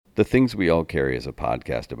The Things We All Carry is a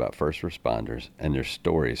podcast about first responders and their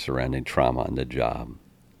stories surrounding trauma on the job.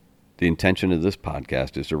 The intention of this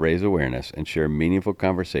podcast is to raise awareness and share meaningful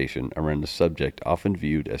conversation around a subject often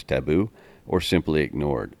viewed as taboo or simply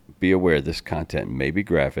ignored. Be aware this content may be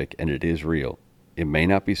graphic and it is real. It may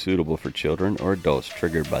not be suitable for children or adults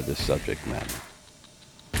triggered by this subject matter.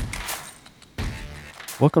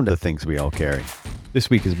 Welcome to The Things We All Carry.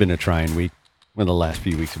 This week has been a trying week. Well, the last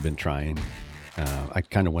few weeks have been trying. I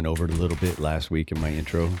kind of went over it a little bit last week in my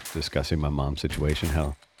intro, discussing my mom's situation,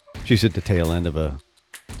 how she's at the tail end of a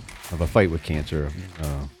fight with cancer.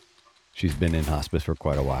 She's been in hospice for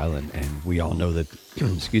quite a while, and we all know that,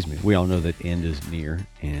 we all know that end is near,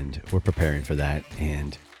 and we're preparing for that.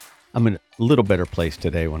 And I'm in a little better place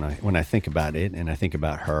today when I think about it, and I think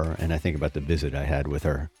about her, and I think about the visit I had with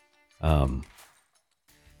her.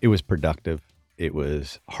 It was productive. It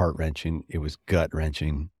was heart-wrenching. It was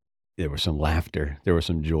gut-wrenching. There was some laughter. There was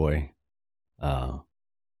some joy.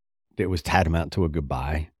 It was tantamount to a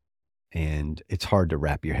goodbye. And it's hard to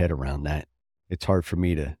wrap your head around that. It's hard for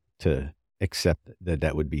me to accept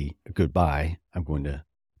that would be a goodbye. I'm going to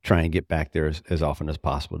try and get back there as often as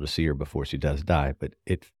possible to see her before she does die. But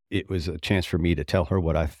it was a chance for me to tell her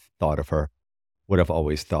what I thought of her, what I've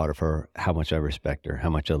always thought of her, how much I respect her, how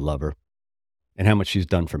much I love her, and how much she's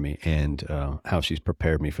done for me, and how she's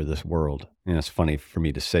prepared me for this world. And it's funny for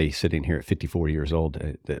me to say, sitting here at 54 years old,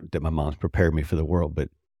 that my mom's prepared me for the world, but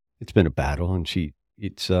it's been a battle, and she's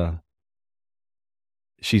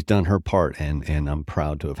done her part, and I'm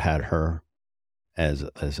proud to have had her as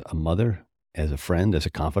a mother, as a friend, as a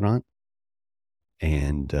confidant.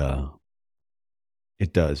 And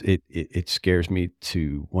it scares me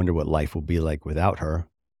to wonder what life will be like without her.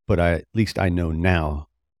 But at least I know now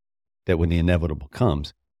that when the inevitable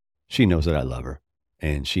comes, she knows that I love her,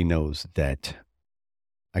 and she knows that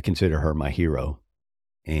I consider her my hero.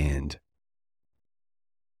 And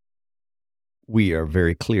we are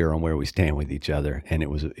very clear on where we stand with each other. And it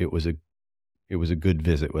was a good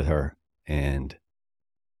visit with her. And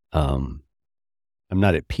I'm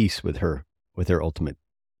not at peace with the ultimate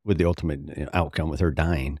outcome, with her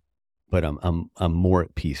dying, but I'm more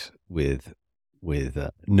at peace with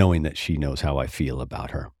knowing that she knows how I feel about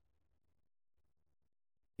her.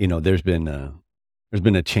 You know, there's been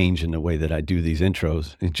a change in the way that I do these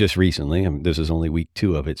intros just recently. This is only week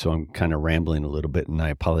 2 of it, so I'm kind of rambling a little bit, and I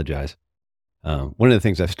apologize. One of the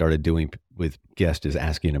things I've started doing with guests is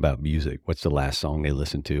asking about music. What's the last song they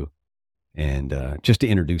listened to? And just to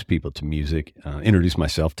introduce people to music, introduce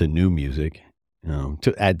myself to new music,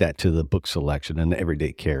 to add that to the book selection and the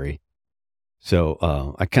everyday carry.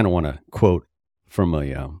 So I kind of want to quote from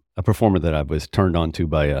a performer that I was turned on to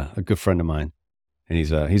by a good friend of mine. And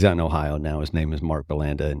he's out in Ohio now. His name is Mark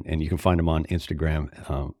Belanda, and you can find him on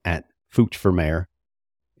Instagram at Fooch for Mayor.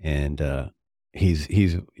 And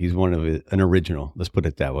he's one of an original. Let's put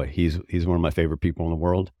it that way. He's one of my favorite people in the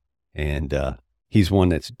world, and he's one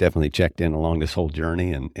that's definitely checked in along this whole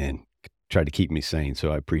journey and tried to keep me sane.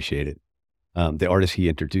 So I appreciate it. The artist he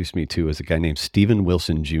introduced me to is a guy named Steven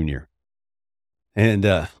Wilson Jr. And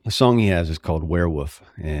the song he has is called Werewolf,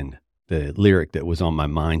 and the lyric that was on my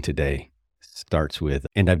mind today starts with,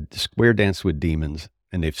 "And I've square danced with demons,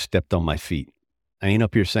 and they've stepped on my feet. I ain't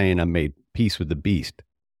up here saying I made peace with the beast,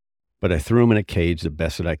 but I threw him in a cage the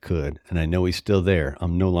best that I could, and I know he's still there.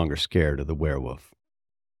 I'm no longer scared of the werewolf."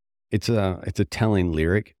 It's a telling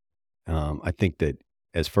lyric. I think that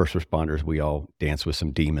as first responders, we all dance with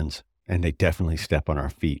some demons, and they definitely step on our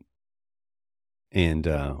feet. And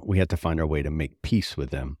we have to find our way to make peace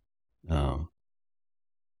with them.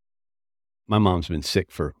 My mom's been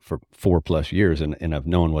sick for 4+ years, and I've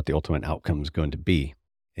known what the ultimate outcome is going to be.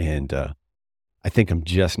 And I think I'm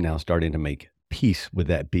just now starting to make peace with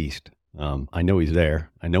that beast. I know he's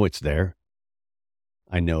there. I know it's there.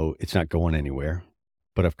 I know it's not going anywhere,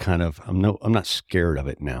 but I'm not scared of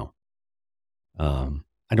it now.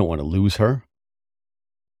 I don't want to lose her,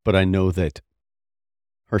 but I know that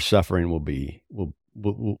her suffering will be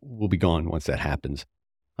gone once that happens.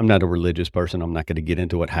 I'm not a religious person. I'm not going to get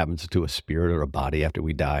into what happens to a spirit or a body after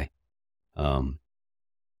we die.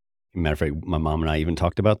 Matter of fact, my mom and I even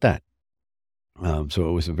talked about that. So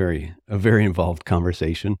it was a very involved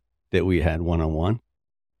conversation that we had one-on-one.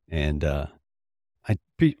 And I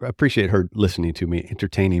appreciate her listening to me,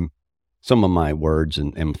 entertaining some of my words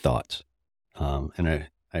and thoughts. And I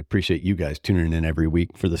appreciate you guys tuning in every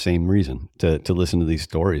week for the same reason, to listen to these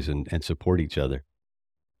stories and support each other.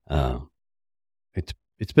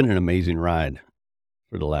 It's been an amazing ride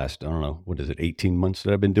for the last, 18 months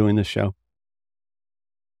that I've been doing this show.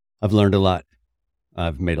 I've learned a lot.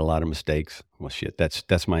 I've made a lot of mistakes. Well, shit,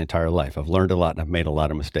 that's my entire life. I've learned a lot and I've made a lot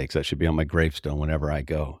of mistakes. That should be on my gravestone whenever I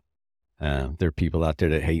go. There are people out there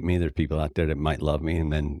that hate me. There's people out there that might love me,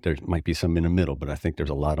 and then there might be some in the middle. But I think there's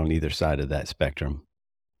a lot on either side of that spectrum.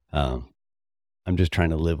 Um, I'm just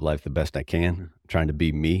trying to live life the best I can. I'm trying to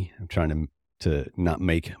be me. I'm trying to not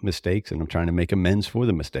make mistakes, and I'm trying to make amends for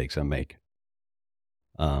the mistakes I make.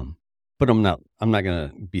 But I'm not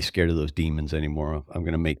gonna be scared of those demons anymore. I'm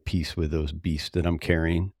gonna make peace with those beasts that I'm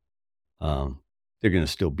carrying. They're gonna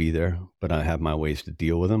still be there, but I have my ways to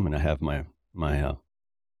deal with them, and I have my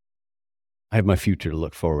future to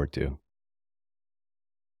look forward to.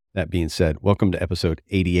 That being said, welcome to episode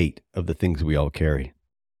 88 of The Things We All Carry.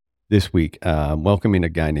 This week, I'm welcoming a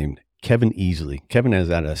guy named Kevin Easley. Kevin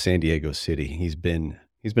is out of San Diego City. He's been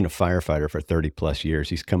a firefighter for 30 plus years.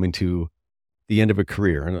 He's coming to the end of a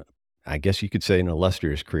career, and I guess you could say an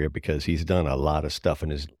illustrious career because he's done a lot of stuff in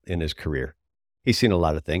his career. He's seen a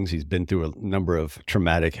lot of things. He's been through a number of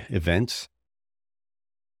traumatic events,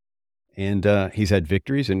 and he's had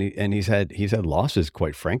victories, and he's had losses,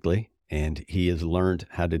 quite frankly. And he has learned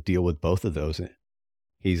how to deal with both of those.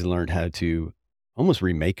 He's learned how to almost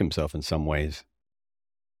remake himself in some ways.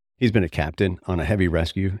 He's been a captain on a heavy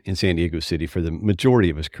rescue in San Diego City for the majority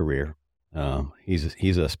of his career.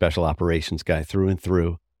 He's a special operations guy through and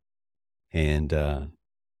through. And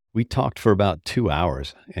we talked for about 2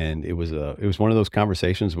 hours, and it was one of those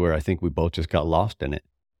conversations where I think we both just got lost in it.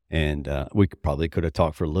 And we probably could have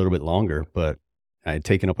talked for a little bit longer, but I had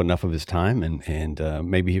taken up enough of his time, and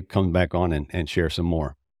maybe he'd come back on and share some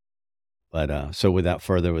more. But so without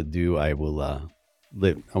further ado, I will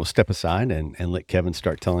step aside and let Kevin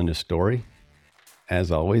start telling his story.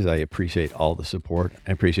 As always, I appreciate all the support.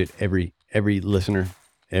 I appreciate every listener,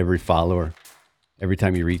 every follower, every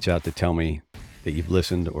time you reach out to tell me that you've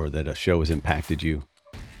listened or that a show has impacted you.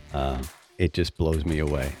 It just blows me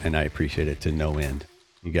away, and I appreciate it to no end.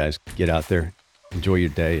 You guys get out there, enjoy your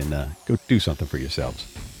day, and go do something for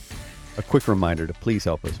yourselves. A quick reminder to please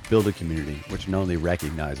help us build a community which not only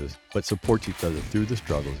recognizes, but supports each other through the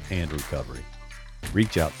struggles and recovery.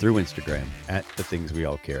 Reach out through Instagram at The Things We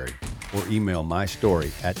All Carry, or email my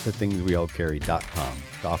story at thethingsweallcarry.com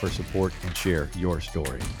to offer support and share your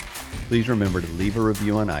story. Please remember to leave a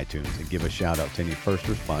review on iTunes and give a shout out to any first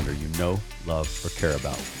responder you know, love, or care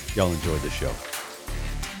about. Y'all enjoy the show.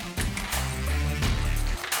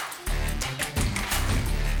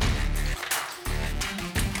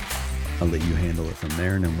 I'll let you handle it from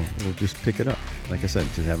there, and then we'll just pick it up. Like I said,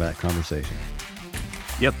 just have that conversation.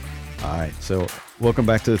 Yep. All right. So welcome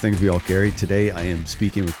back to The Things We All Carry. Today I am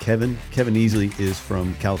speaking with Kevin. Kevin Easley is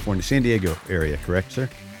from California, San Diego area, correct, sir?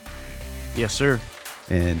 Yes, sir.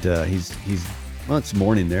 And well, it's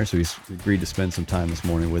morning there, so he's agreed to spend some time this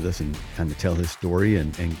morning with us and kind of tell his story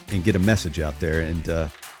and get a message out there.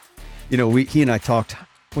 And, he and I talked,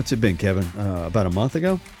 what's it been, Kevin? About a month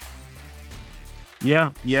ago?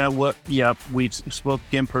 Yeah. We spoke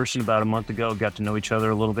in person about a month ago, got to know each other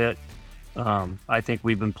a little bit. I think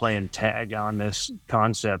we've been playing tag on this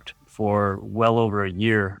concept for well over a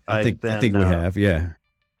year. I think we have, yeah.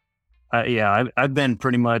 I've been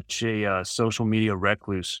pretty much a social media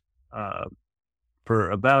recluse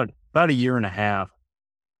for about a year and a half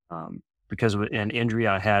because of an injury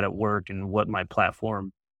I had at work and what my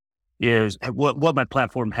platform is, what my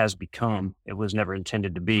platform has become. It was never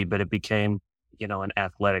intended to be, but it became, an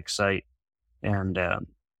athletic site. And,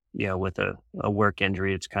 with a work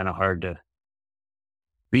injury, it's kind of hard to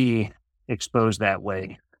be exposed that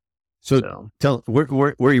way. So tell,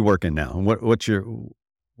 where are you working now? And what's your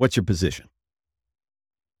position?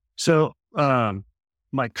 So,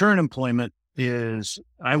 my current employment is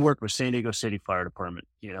I work with San Diego City Fire Department,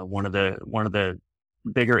 one of the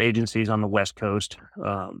bigger agencies on the West Coast.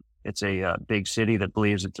 It's a big city that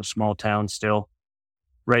believes it's a small town still,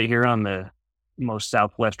 right here on the most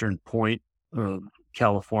southwestern point of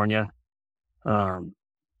California.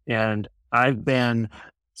 And I've been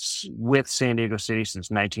with San Diego City since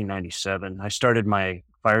 1997. I started my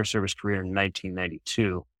fire service career in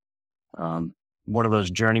 1992. One of those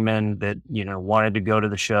journeymen that, wanted to go to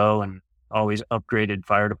the show and always upgraded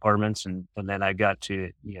fire departments. And then I got to,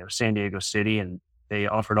 San Diego City, and they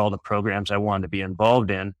offered all the programs I wanted to be involved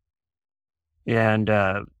in. And,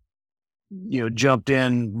 jumped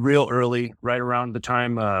in real early, right around the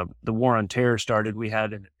time the War on Terror started. We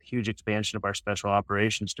had a huge expansion of our Special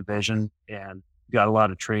Operations Division and got a lot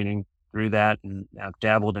of training through that, and I've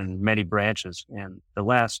dabbled in many branches. And the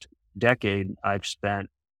last decade I've spent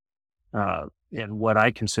in what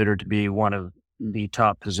I consider to be one of the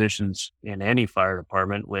top positions in any fire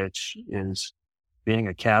department, which is being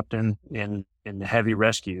a captain in the heavy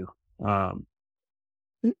rescue.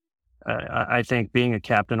 I think being a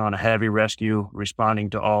captain on a heavy rescue, responding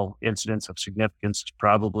to all incidents of significance is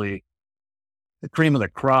probably the cream of the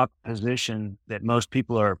crop position that most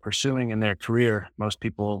people are pursuing in their career. Most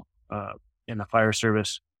people in the fire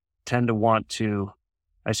service tend to want to,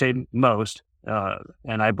 I say most,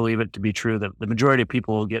 and I believe it to be true, that the majority of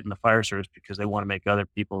people will get in the fire service because they want to make other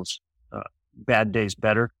people's bad days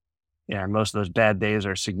better. And most of those bad days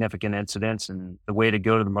are significant incidents. And the way to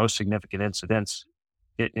go to the most significant incidents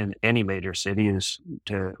in any major city is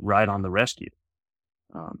to ride on the rescue.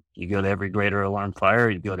 You go to every greater alarm fire,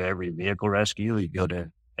 you go to every vehicle rescue, you go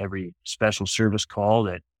to every special service call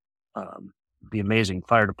that the amazing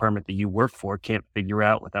fire department that you work for can't figure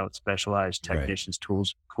out without specialized Right. technicians,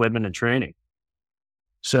 tools, equipment, and training.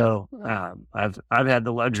 So I've had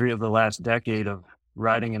the luxury of the last decade of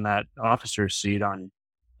riding in that officer's seat on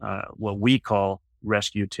what we call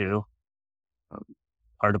Rescue 2.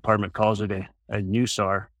 Our department calls it a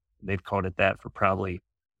USAR. They've called it that for probably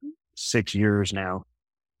 6 years now.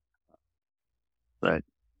 But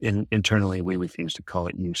internally, we refuse to call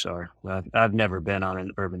it USAR. I've never been on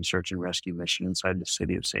an urban search and rescue mission inside the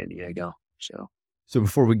city of San Diego. So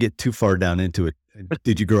before we get too far down into it,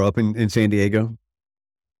 did you grow up in San Diego?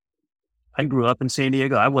 I grew up in San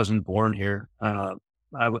Diego. I wasn't born here. I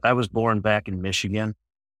was born back in Michigan,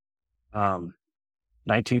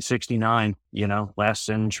 1969. Last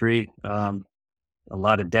century, a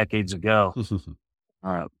lot of decades ago.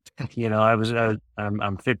 I'm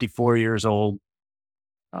 54 years old.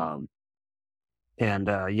 I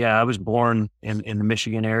was born in the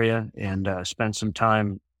Michigan area and spent some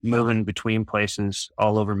time moving between places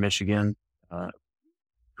all over Michigan,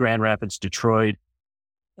 Grand Rapids, Detroit,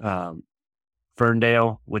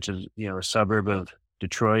 Ferndale, which is, a suburb of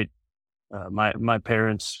Detroit. My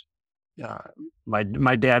parents,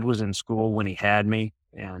 my dad was in school when he had me.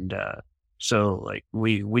 And so like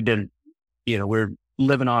we didn't, we're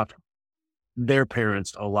living off their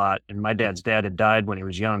parents a lot. And my dad's dad had died when he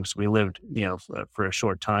was young. So we lived, for a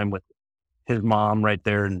short time with his mom right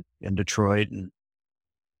there in Detroit. And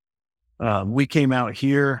we came out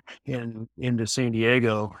here into San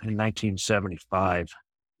Diego in 1975.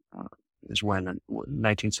 Is when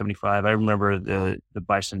 1975. I remember the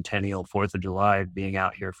bicentennial 4th of July being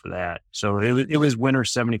out here for that. So it was winter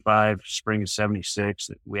 75, spring of 76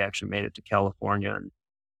 that we actually made it to California. And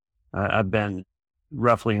I've been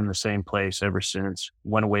roughly in the same place ever since.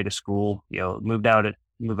 Went away to school, moved out of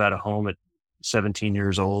home at 17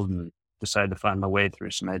 years old and decided to find my way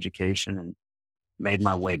through some education and made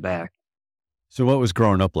my way back. So what was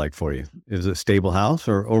growing up like for you? Is it a stable house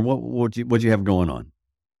or what'd you have going on?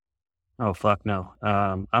 Oh, fuck no.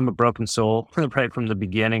 I'm a broken soul right from the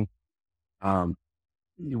beginning. It's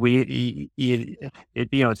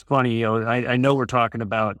funny, I know we're talking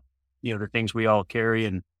about, the things we all carry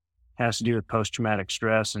and has to do with post-traumatic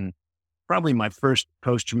stress. And probably my first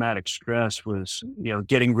post-traumatic stress was,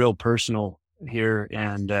 getting real personal here.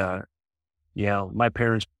 And, my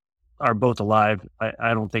parents are both alive.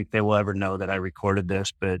 I don't think they will ever know that I recorded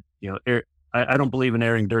this, but, I don't believe in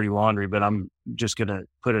airing dirty laundry, but I'm just going to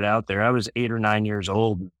put it out there. I was 8 or 9 years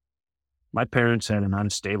old. My parents had an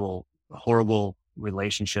unstable, horrible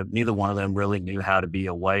relationship. Neither one of them really knew how to be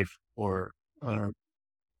a wife or a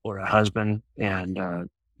husband. And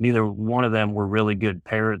neither one of them were really good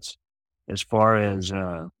parents as far as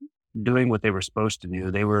doing what they were supposed to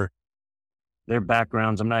do. Their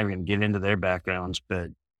backgrounds, I'm not even going to get into their backgrounds, but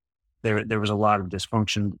there was a lot of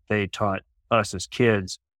dysfunction they taught us as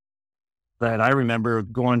kids. That I remember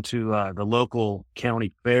going to the local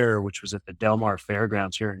county fair, which was at the Del Mar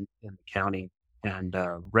Fairgrounds here in the county. And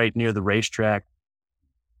right near the racetrack,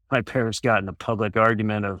 my parents got in a public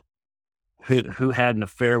argument of who had an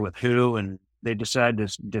affair with who. And they decided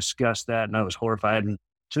to discuss that. And I was horrified. And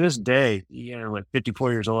to this day, at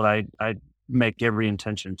 54 years old, I make every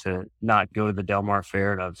intention to not go to the Del Mar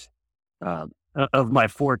Fair. And of my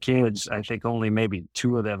 4 kids, I think only maybe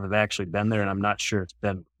 2 of them have actually been there. And I'm not sure it's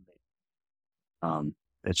been.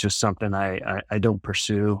 It's just something I don't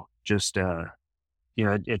pursue. Just, it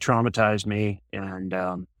traumatized me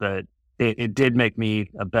but it did make me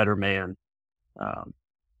a better man.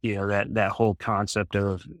 That whole concept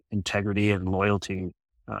of integrity and loyalty,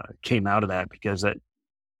 came out of that because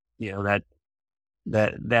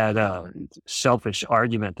that selfish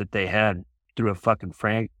argument that they had threw a fucking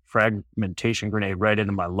fragmentation grenade right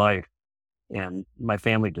into my life and my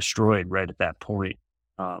family destroyed right at that point.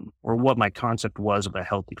 Or what my concept was of a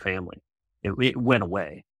healthy family. It went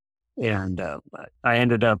away. And I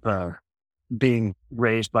ended up being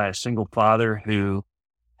raised by a single father who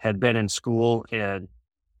had been in school and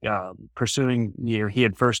pursuing, he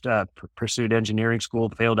had first pursued engineering school,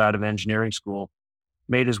 failed out of engineering school,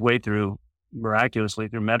 made his way through miraculously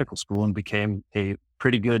through medical school and became a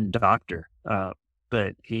pretty good doctor.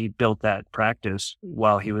 But he built that practice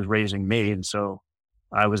while he was raising me. And so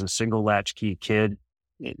I was a single latchkey kid,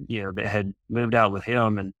 that had moved out with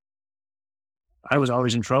him, and I was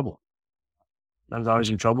always in trouble. I was always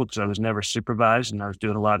in trouble because I was never supervised and I was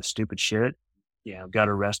doing a lot of stupid shit. Got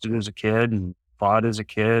arrested as a kid and fought as a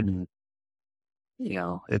kid. And,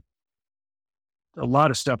 it, a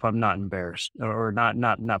lot of stuff I'm not embarrassed or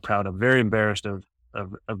not proud of, very embarrassed of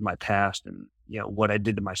my past and, what I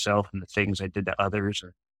did to myself and the things I did to others.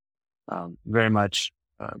 Very much,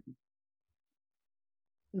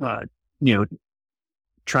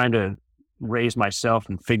 trying to raise myself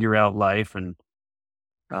and figure out life. And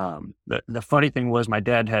the funny thing was my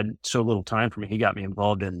dad had so little time for me. He got me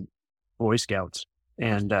involved in Boy Scouts.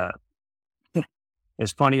 And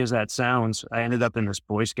as funny as that sounds, I ended up in this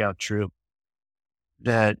Boy Scout troop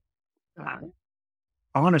that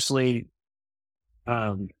honestly,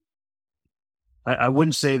 I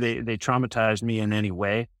wouldn't say they traumatized me in any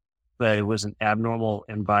way, but it was an abnormal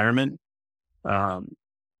environment.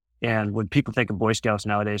 And when people think of Boy Scouts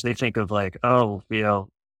nowadays, they think of like, oh,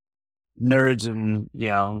 nerds and,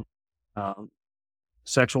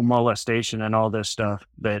 sexual molestation and all this stuff.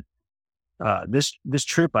 But this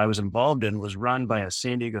troop I was involved in was run by a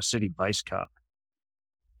San Diego City vice cop.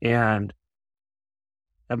 And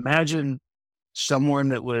imagine someone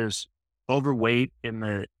that was overweight in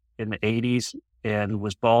the 80s and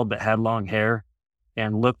was bald but had long hair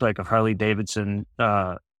and looked like a Harley Davidson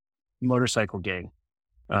motorcycle gang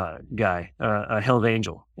guy, a Hell's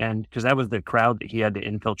Angel. And because that was the crowd that he had to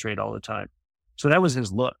infiltrate all the time. So that was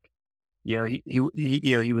his look. He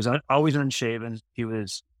was always unshaven. He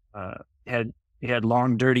was he had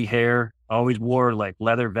long, dirty hair, always wore like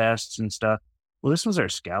leather vests and stuff. Well, this was our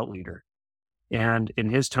scout leader. And in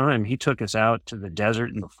his time, he took us out to the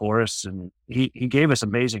desert and the forests, and he gave us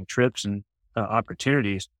amazing trips and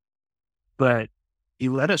opportunities, but he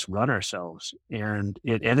let us run ourselves. And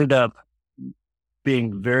it ended up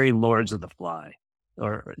being very Lords of the Fly.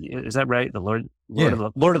 Or is that right? The Lord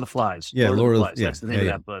of the Flies. Yeah, Lord of the Flies. That's the name of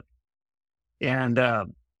that book. And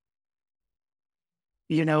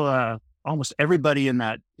almost everybody in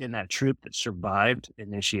that troop that survived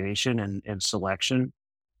initiation and selection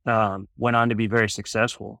went on to be very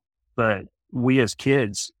successful. But we as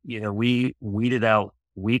kids, we weeded out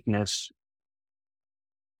weakness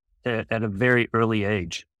at a very early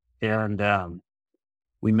age. And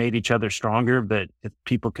we made each other stronger, but if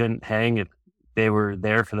people couldn't hang, if they were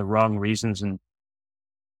there for the wrong reasons, and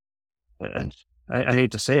I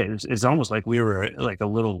hate to say it, it's almost like we were like a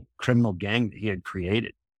little criminal gang that he had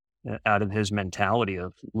created out of his mentality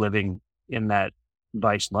of living in that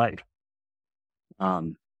vice life.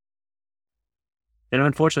 And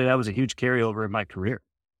unfortunately, that was a huge carryover in my career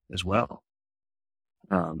as well.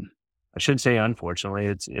 I should say, unfortunately,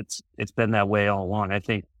 it's been that way all along. I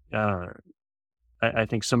think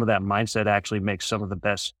some of that mindset actually makes some of the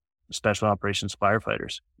best special operations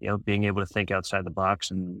firefighters. Being able to think outside the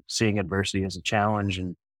box and seeing adversity as a challenge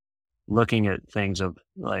and looking at things of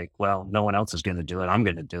like, well, no one else is going to do it. I'm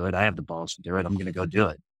going to do it. I have the balls to do it. I'm going to go do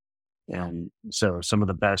it. And so some of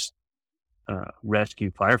the best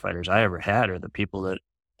rescue firefighters I ever had are the people that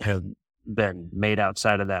have been made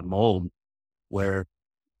outside of that mold where,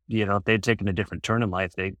 if they'd taken a different turn in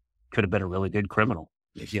life, they could have been a really good criminal.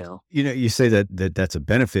 You say that's a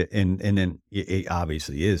benefit, and then it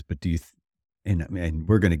obviously is. But do you? And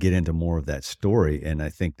we're going to get into more of that story, and I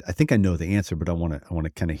think I know the answer, but I want to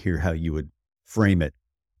kind of hear how you would frame it.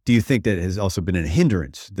 Do you think that has also been a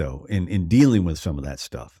hindrance, though, in dealing with some of that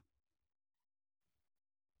stuff?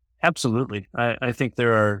 Absolutely. I think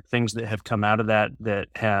there are things that have come out of that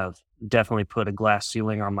have definitely put a glass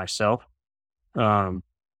ceiling on myself.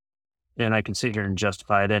 And I can sit here and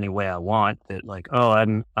justify it any way I want that like, oh,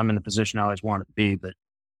 I'm in the position I always wanted to be, but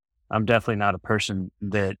I'm definitely not a person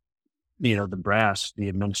that, the brass, the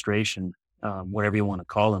administration, whatever you want to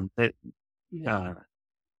call them, that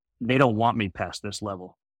they don't want me past this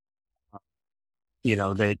level.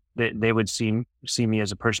 They would see me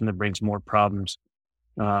as a person that brings more problems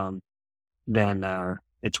than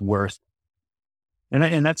it's worth.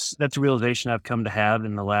 And that's a realization I've come to have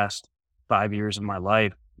in the last 5 years of my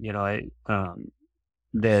life.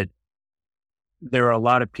 That there are a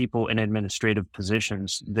lot of people in administrative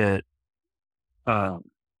positions that have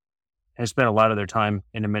spent a lot of their time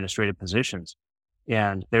in administrative positions,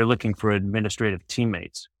 and they're looking for administrative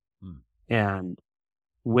teammates. And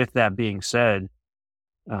with that being said,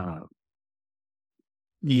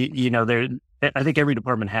 I think every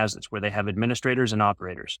department has this, where they have administrators and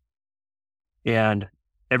operators. And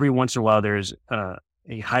every once in a while, there's a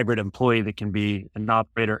hybrid employee that can be an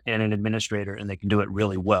operator and an administrator, and they can do it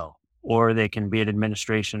really well. Or they can be an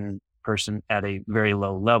administration person at a very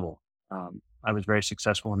low level. I was very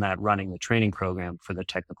successful in that, running the training program for the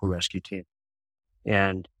technical rescue team.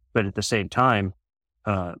 But at the same time,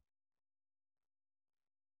 uh,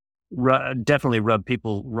 definitely rub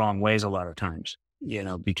people wrong ways a lot of times,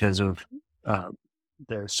 because of uh,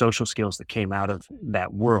 the social skills that came out of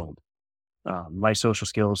that world. My social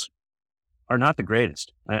skills are not the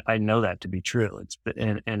greatest. I know that to be true.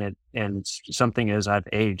 It's something, as I've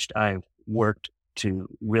aged, I've worked to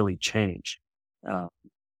really change, uh,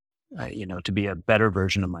 to be a better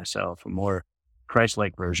version of myself, a more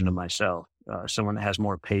Christ-like version of myself, someone that has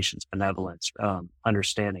more patience, benevolence,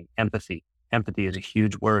 understanding, empathy. Empathy is a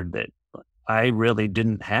huge word that I really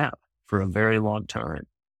didn't have for a very long time.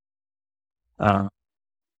 Uh,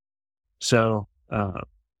 so,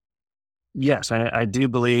 yes, I do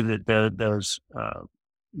believe that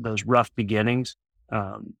those rough beginnings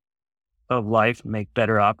um, of life make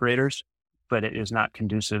better operators, but it is not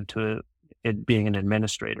conducive to it being an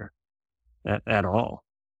administrator at all.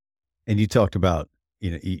 And you talked about,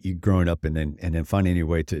 you growing up and then finding your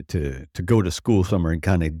way to go to school somewhere and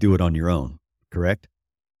kind of do it on your own, correct?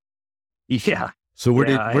 Yeah, So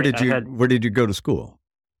yeah. where did you go to school?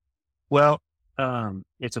 Well,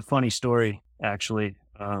 it's a funny story actually.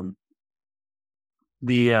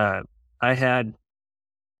 The I had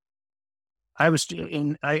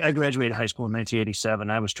I graduated high school in 1987.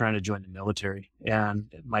 I was trying to join the military, and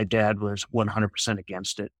my dad was 100%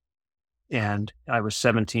 against it. And I was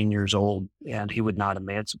 17 years old, and he would not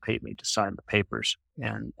emancipate me to sign the papers.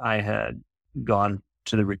 And I had gone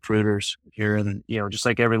to the recruiters here, and just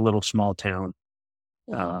like every little small town,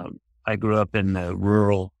 I grew up in the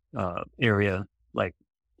rural area, like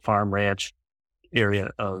farm ranch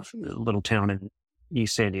area of a little town in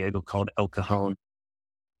East San Diego called El Cajon.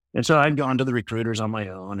 And so I'd gone to the recruiters on my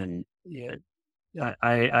own, and yeah,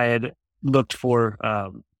 I had looked for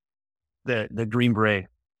the Green Beret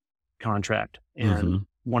contract, and Hmm.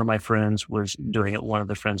 one of my friends was doing it. One of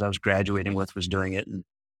the friends I was graduating with was doing it, and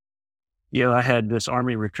I had this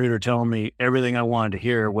Army recruiter telling me everything I wanted to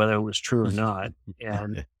hear, whether it was true or not,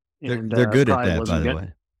 and They're good at probably that, by wasn't the good.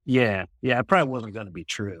 way. Yeah, yeah, it probably wasn't going to be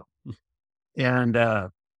true. And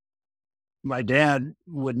my dad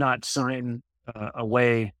would not sign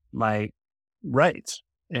away my rights.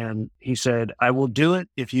 And he said, I will do it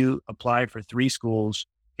if you apply for 3 schools,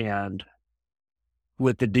 and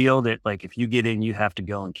with the deal that, like, if you get in, you have to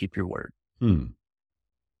go and keep your word. Hmm.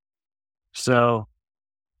 So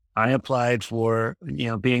I applied for,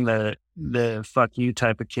 being the fuck you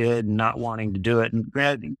type of kid, not wanting to do it.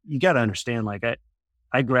 And you got to understand, like,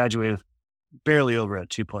 I graduated with barely over a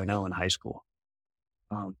 2.0 in high school.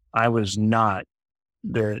 I was not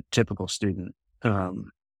the typical student.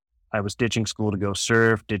 I was ditching school to go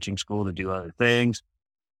surf, ditching school to do other things.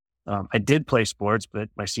 I did play sports, but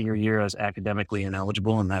my senior year I was academically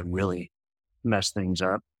ineligible, and that really messed things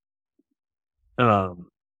up. Um,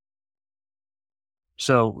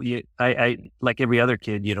 I like every other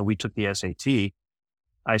kid, we took the SAT.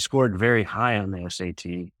 I scored very high on the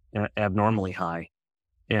SAT, abnormally high,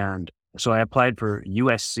 and so I applied for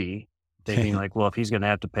USC, thinking like, well, if he's going to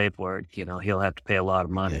have to pay for it, he'll have to pay a lot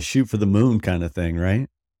of Yeah, money. shoot for the moon kind of thing, right?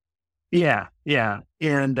 Yeah, yeah,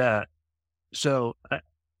 and so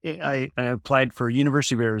I applied for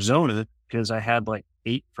University of Arizona because I had like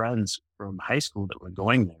 8 friends from high school that were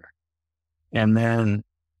going there. And then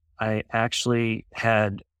I actually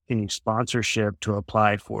had a sponsorship to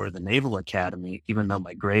apply for the Naval Academy, even though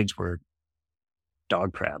my grades were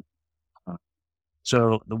dog crap. Uh,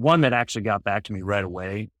 So the one that actually got back to me right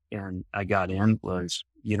away and I got in was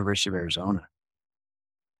University of Arizona.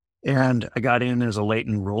 And I got in as a late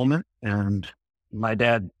enrollment, and my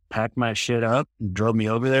dad packed my shit up and drove me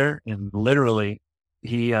over there. And literally,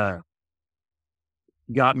 he got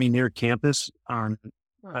me near campus on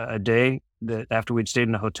a day that after we'd stayed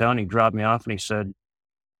in a hotel, and he dropped me off and he said,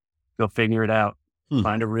 go figure it out. Hmm.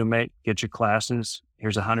 Find a roommate, get your classes.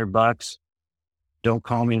 Here's $100. Don't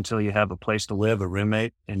call me until you have a place to live, a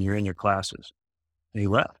roommate, and you're in your classes. And he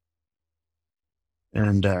left.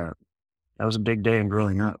 And that was a big day in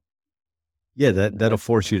growing up. Yeah, that'll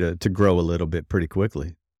force you to grow a little bit pretty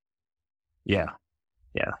quickly. Yeah.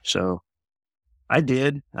 Yeah. So I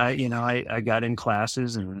did. I got in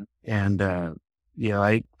classes, and I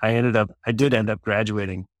did end up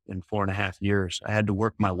graduating in 4.5 years. I had to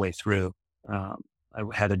work my way through. I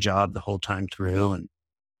had a job the whole time through,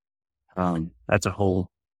 and that's a whole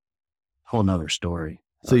nother story.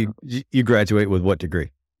 So you graduate with what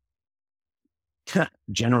degree?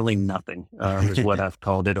 Generally nothing, is what I've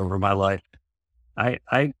called it over my life.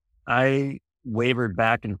 I wavered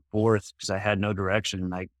back and forth because I had no direction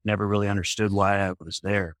and I never really understood why I was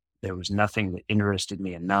there. There was nothing that interested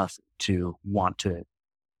me enough to want to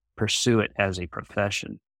pursue it as a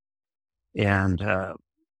profession. And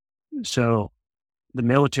so the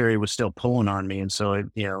military was still pulling on me. And so,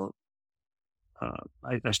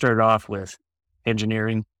 I started off with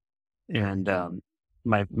engineering and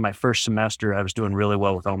my first semester, I was doing really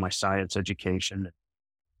well with all my science education.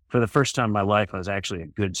 For the first time in my life, I was actually a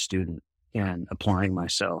good student and applying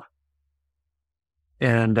myself.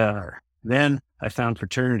 And then I found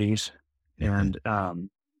fraternities and uh,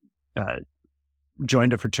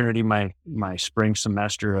 joined a fraternity my spring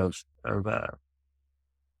semester of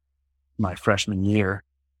my freshman year,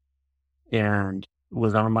 and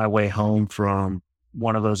was on my way home from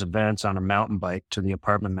one of those events on a mountain bike to the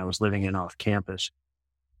apartment I was living in off campus.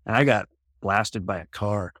 And I got blasted by a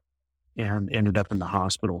car and ended up in the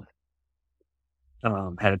hospital.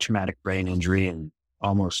 Had a traumatic brain injury and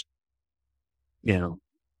almost, you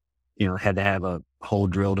had to have a hole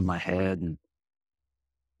drilled in my head. And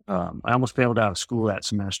I almost failed out of school that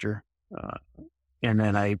semester. And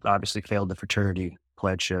then I obviously failed the fraternity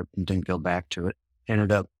pledgeship and didn't go back to it.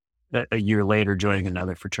 Ended up a year later joining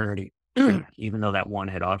another fraternity, even though that one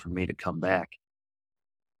had offered me to come back.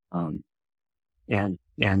 And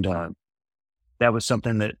that was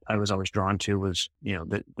something that I was always drawn to was,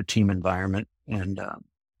 the team environment. And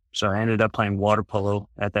so I ended up playing water polo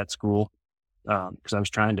at that school because I was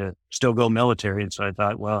trying to still go military. And so I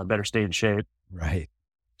thought, well, I better stay in shape. Right.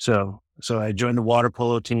 So I joined the water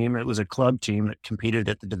polo team. It was a club team that competed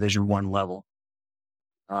at the Division I level.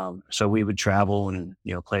 So we would travel and,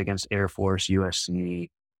 play against Air Force, USC,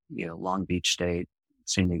 Long Beach State,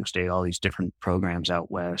 San Diego State, all these different programs out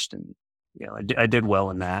west. And, I did well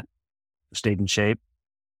in that, stayed in shape.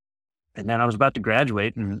 And then I was about to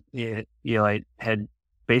graduate and, I had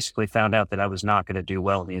basically found out that I was not going to do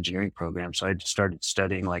well in the engineering program. So I just started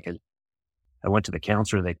studying I went to the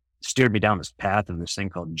counselor. They steered me down this path of this thing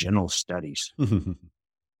called general studies.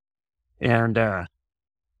 And,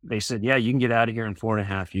 they said, yeah, you can get out of here in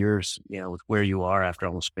 4.5 years, with where you are after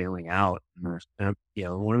almost failing out. And,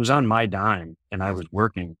 when it was on my dime and I was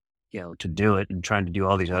working, to do it and trying to do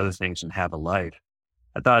all these other things and have a life,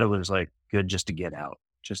 I thought it was good just to get out,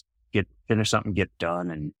 just finish something, get done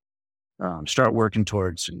and start working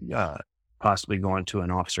towards possibly going to an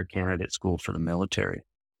officer candidate school for the military.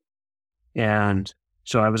 And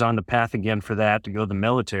so I was on the path again for that to go to the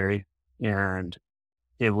military. And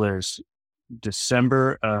it was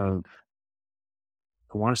December of,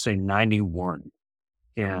 I want to say 91.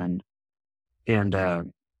 And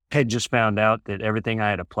had just found out that everything I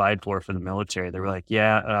had applied for the military, they were like,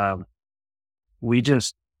 yeah, we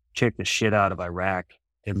just kicked the shit out of Iraq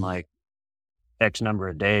in X number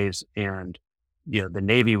of days. And, the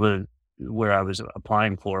Navy was where I was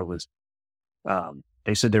applying for was,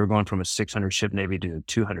 they said they were going from a 600 ship Navy to a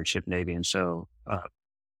 200 ship Navy. And so,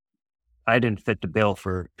 I didn't fit the bill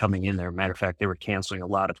for coming in there. Matter of fact, they were canceling a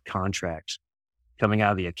lot of contracts coming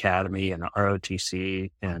out of the academy and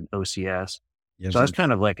ROTC and OCS. Yeah, so I was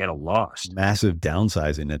kind of at a loss. Massive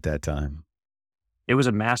downsizing at that time. It was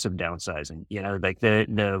a massive downsizing.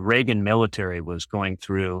 The Reagan military was going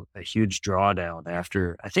through a huge drawdown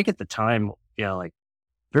after, I think at the time,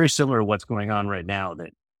 very similar to what's going on right now,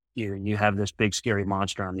 that you have this big scary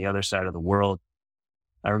monster on the other side of the world.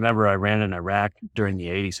 I remember Iran and Iraq during the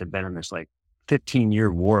 80s had been in this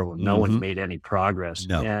 15-year war where no one made any progress.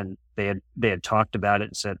 No. And they had talked about it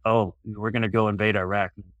and said, oh, we're going to go invade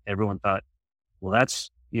Iraq. And everyone thought, well,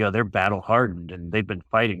 that's, they're battle hardened and they've been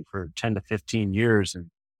fighting for 10 to 15 years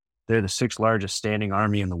and they're the 6th largest standing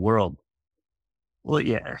army in the world. Well,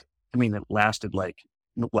 yeah. I mean, it lasted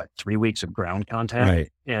 3 weeks of ground contact,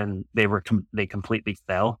 right. And they completely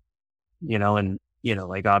fell, and,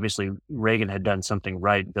 obviously Reagan had done something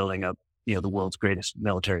right, building up, the world's greatest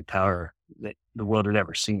military power that the world had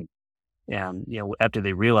ever seen. And, after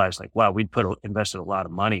they realized wow, we'd invested a lot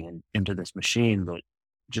of money into this machine, but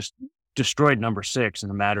just destroyed number 6 in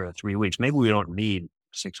a matter of 3 weeks. Maybe we don't need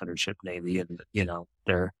 600 ship Navy and,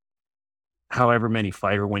 there however many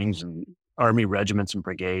fighter wings and army regiments and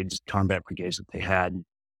brigades, combat brigades that they had.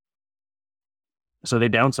 So they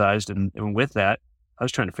downsized. And with that, I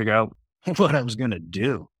was trying to figure out what I was going to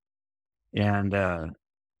do. And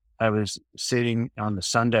I was sitting on the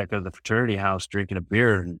sun deck of the fraternity house drinking a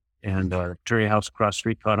beer and the fraternity house across the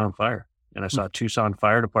street caught on fire. And I saw Tucson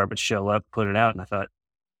Fire Department show up, put it out, and I thought,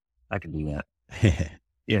 I can do that.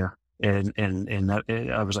 Yeah. And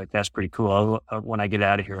I was like, that's pretty cool. When I get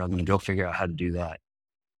out of here, I'm going to go figure out how to do that.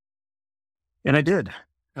 And I did.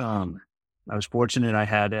 Um, I was fortunate. I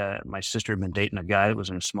had my sister had been dating a guy that was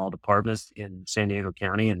in a small department in San Diego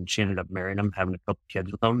County, and she ended up marrying him, having a couple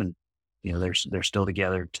kids with him, and they're still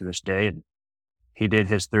together to this day. And he did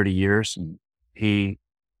his 30 years, and he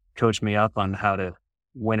coached me up on how to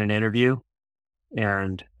win an interview.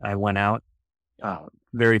 And I went out.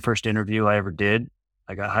 Very first interview I ever did,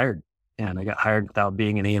 I got hired, and I got hired without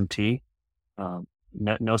being an EMT.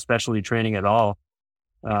 No specialty training at all.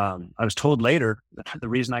 I was told later the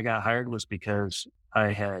reason I got hired was because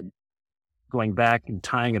I had, going back and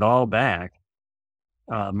tying it all back,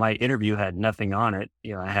 my interview had nothing on it.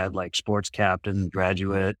 I had like sports captain,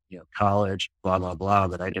 graduate, college, blah, blah, blah,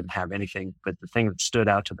 but I didn't have anything. But the thing that stood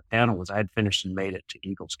out to the panel was I had finished and made it to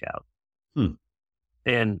Eagle Scout. Hmm.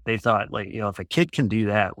 And they thought, like, if a kid can do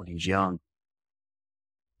that when he's young,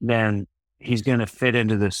 then he's going to fit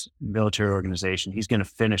into this military organization. He's going to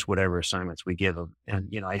finish whatever assignments we give him.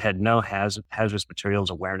 And, I had no hazardous materials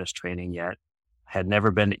awareness training yet. I had never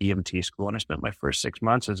been to EMT school. And I spent my first 6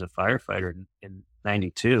 months as a firefighter in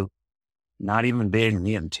 92, not even being an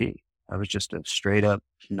EMT. I was just a straight up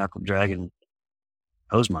knuckle dragging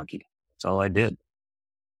hose monkey. That's all I did.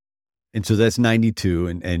 And so that's 92.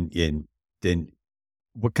 And then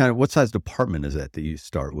what size department is that you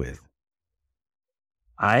start with?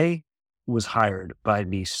 I was hired by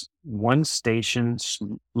the one station's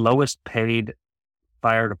lowest paid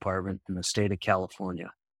fire department in the state of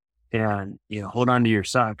California. And, hold on to your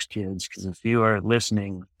socks, kids, because if you are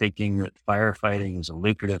listening, thinking that firefighting is a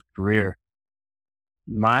lucrative career,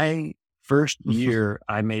 my first year,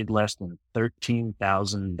 I made less than $13,000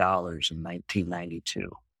 in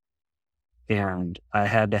 1992. And I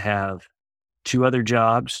had to have 2 other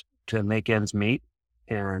jobs to make ends meet.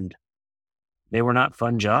 And they were not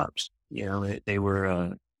fun jobs. They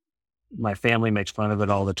were, my family makes fun of it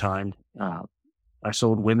all the time. I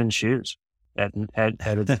sold women's shoes at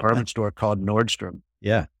a department store called Nordstrom.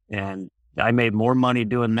 Yeah. And I made more money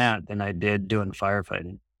doing that than I did doing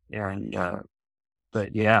firefighting. And,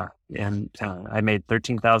 but yeah, and I made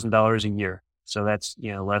 $13,000 a year. So that's,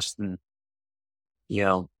 less than,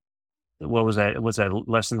 what was that? Was that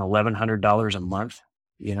less than $1,100 a month?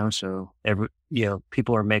 So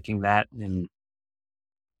people are making that and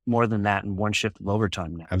more than that in one shift of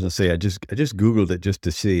overtime now. I was gonna say, I just Googled it just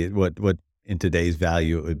to see what in today's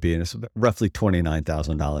value it would be, and it's roughly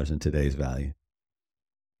 $29,000 in today's value.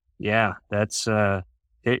 Yeah, that's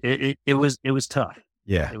it was tough.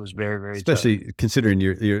 Yeah, it was very, very especially tough. considering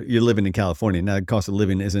you're living in California now. The cost of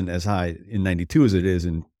living isn't as high in 92 as it is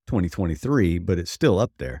in 2023, but it's still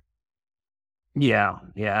up there. Yeah.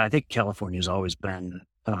 I think California's always been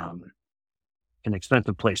an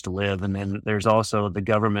expensive place to live. And then there's also the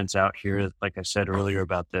governments out here, like I said earlier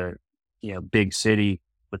about the, big city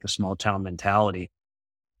with the small town mentality.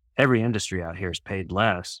 Every industry out here is paid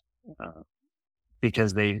less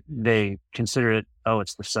because they consider it,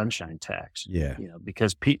 it's the sunshine tax. Yeah.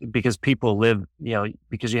 Because people live,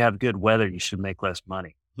 because you have good weather, you should make less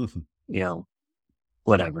money,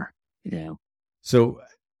 whatever, So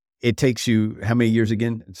it takes you how many years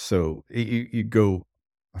again? So you go,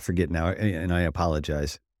 I forget now, and I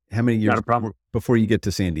apologize. How many years Not a problem. before you get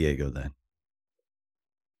to San Diego then?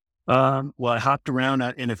 Well, I hopped around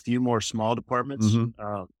in a few more small departments.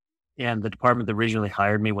 Mm-hmm. And the department that originally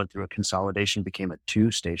hired me went through a consolidation, became a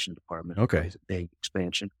 2-station department. Okay. It was a big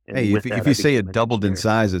expansion. And Hey, if you say it doubled in engineer.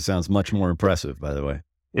 size, it sounds much more impressive, by the way.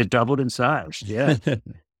 It doubled in size. Yeah.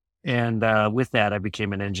 And with that, I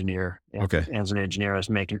became an engineer. Okay. As an engineer, I was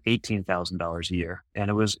making $18,000 a year. And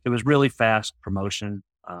it was really fast promotion,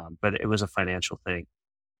 but it was a financial thing.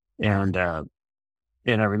 And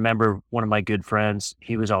I remember one of my good friends,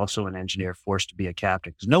 he was also an engineer, forced to be a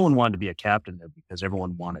captain because no one wanted to be a captain there because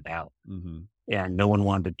everyone wanted out. Mm-hmm. And no one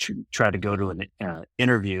wanted to try to go to an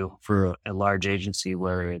interview for a large agency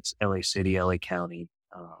where it's LA City, LA County,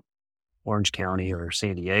 Orange County, or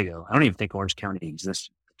San Diego. I don't even think Orange County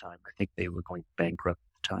existed at the time. I think they were going bankrupt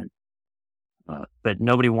at the time. But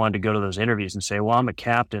nobody wanted to go to those interviews and say, well, I'm a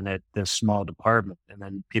captain at this small department. And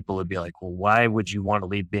then people would be like, well, why would you want to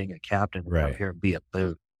leave being a captain and come here and be a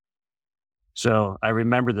boot? So I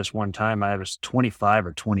remember this one time I was 25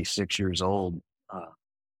 or 26 years old.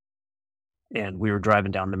 And we were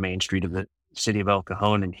driving down the main street of the city of El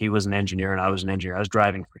Cajon, and he was an engineer and I was an engineer. I was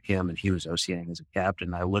driving for him and he was OCing as a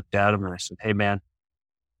captain. I looked at him and I said, hey man,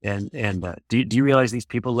 and do you realize these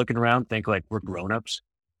people looking around think like we're grownups,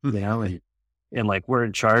 and like we're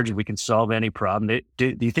in charge and we can solve any problem.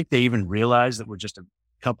 Do you think they even realize that we're just a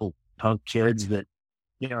couple punk kids that,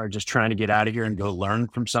 are just trying to get out of here and go learn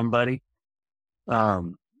from somebody.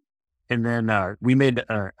 Um, and then we made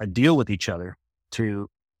a deal with each other to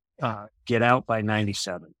get out by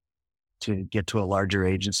 97, to get to a larger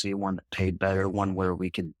agency, one that paid better, one where we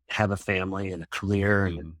could have a family and a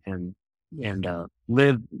career and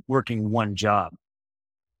live working one job.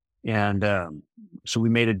 And so we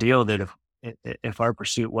made a deal that if our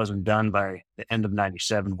pursuit wasn't done by the end of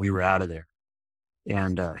 97, we were out of there.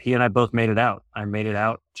 And he and I both made it out. I made it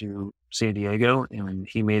out to San Diego, and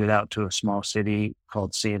he made it out to a small city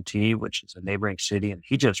called Santee, which is a neighboring city. And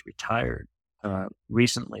he just retired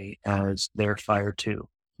recently as their fire two.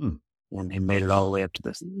 And he made it all the way up to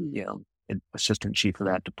this, assistant chief of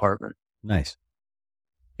that department. Nice.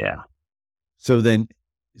 Yeah. So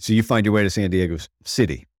you find your way to San Diego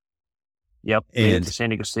City. Yep. Made it to San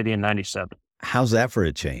Diego City in 97. How's that for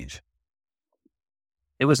a change?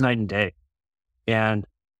 It was night and day. And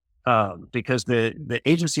because the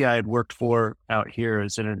agency I had worked for out here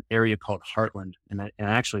is in an area called Heartland. And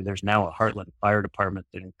actually there's now a Heartland Fire Department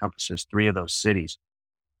that encompasses 3 of those cities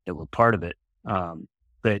that were part of it.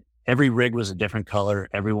 But every rig was a different color.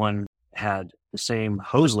 Everyone had the same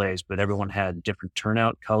hose lays, but everyone had different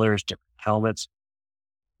turnout colors, different helmets,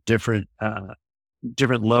 different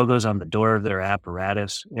logos on the door of their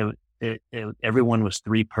apparatus. Everyone was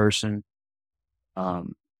 3-person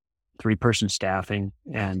staffing,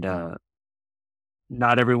 and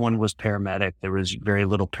not everyone was paramedic. There was very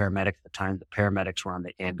little paramedic at the time. The paramedics were on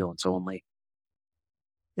the ambulance only.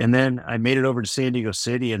 And then I made it over to San Diego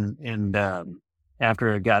City, and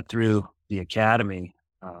after I got through the academy,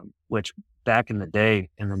 which back in the day,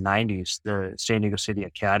 in the 90s, the San Diego City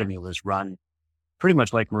Academy was run pretty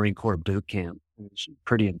much like Marine Corps boot camp. It was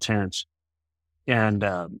pretty intense. And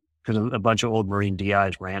because a bunch of old Marine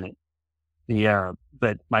DIs ran it.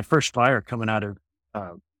 But my first fire coming out of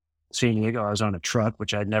San Diego, I was on a truck,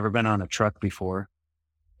 which I'd never been on a truck before.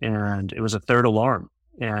 And it was a 3rd alarm.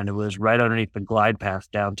 And it was right underneath the glide path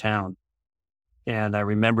downtown. And I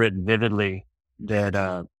remember it vividly that,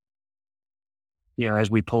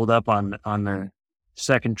 as we pulled up on the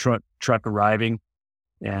second truck arriving,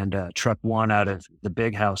 and truck 1 out of the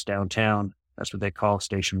big house downtown, that's what they call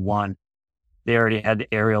Station 1, they already had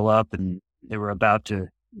the aerial up and they were about to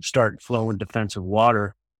start flowing defensive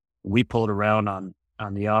water. We pulled around on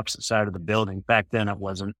the opposite side of the building. Back then it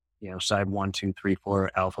wasn't, side 1, 2, 3,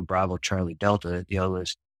 4, Alpha, Bravo, Charlie, Delta. It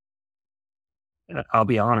was, I'll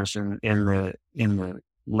be honest, in the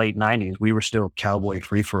late 90s, we were still cowboy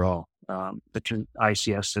free for all. The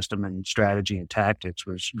ICS system and strategy and tactics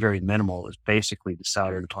was very minimal. It was basically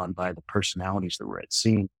decided upon by the personalities that were at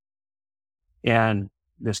scene. And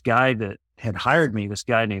this guy that had hired me, this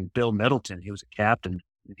guy named Bill Middleton, he was a captain.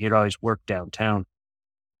 He had always worked downtown.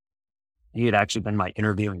 He had actually been my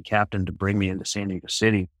interviewing captain to bring me into San Diego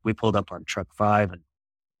City. We pulled up on truck 5,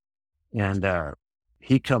 and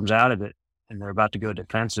he comes out of it, and they're about to go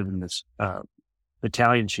defensive, and this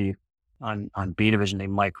battalion chief on B division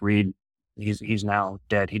named Mike Reed, he's now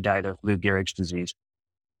dead. He died of Lou Gehrig's disease.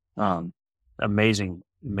 Amazing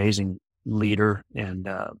leader and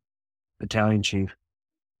battalion chief.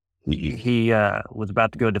 He was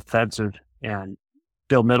about to go defensive, and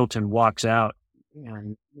Bill Middleton walks out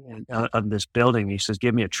of this building. He says,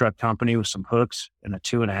 "Give me a truck company with some hooks and a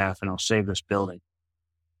 2.5, and I'll save this building."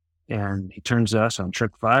 And he turns to us on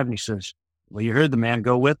truck 5 and he says, "Well, you heard the man,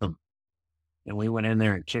 go with him." And we went in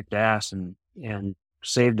there and kicked ass and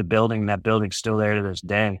saved the building. That building's still there to this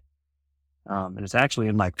day. And it's actually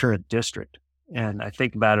in my current district. And I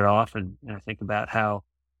think about it often, and I think about how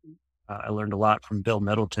I learned a lot from Bill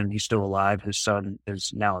Middleton. He's still alive. His son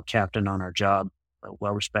is now a captain on our job, a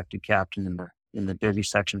well-respected captain in the busy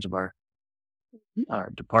sections of our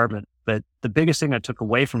department. But the biggest thing I took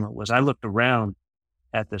away from it was I looked around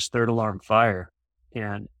at this 3rd alarm fire,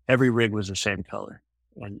 and every rig was the same color,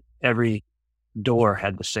 and every door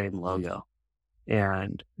had the same logo.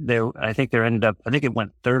 And I think it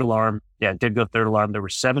went 3rd alarm. Yeah, it did go 3rd alarm. There were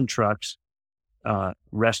 7 trucks.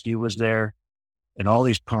 Rescue was there, and all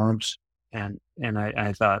these pumps. And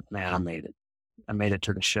I thought, man, I made it. I made it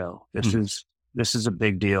to the show. This is a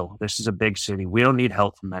big deal. This is a big city. We don't need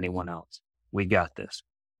help from anyone else. We got this.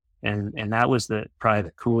 And that was probably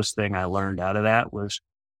the coolest thing I learned out of that was,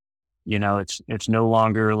 it's no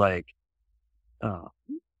longer like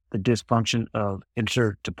the dysfunction of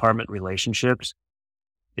inter-department relationships.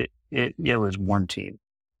 It was one team,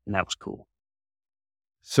 and that was cool.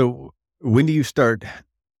 So when do you start,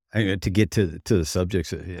 to get to the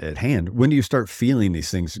subjects at hand, when do you start feeling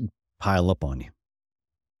these things pile up on you?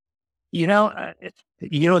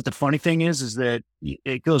 What the funny thing is that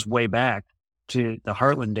it goes way back to the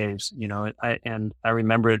Heartland days, I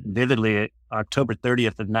remember it vividly. October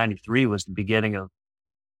 30th of 93 was the beginning of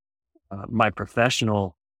my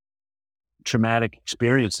professional traumatic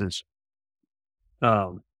experiences.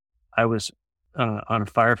 Um, I was on a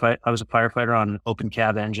firefight. I was a firefighter on an open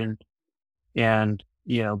cab engine, and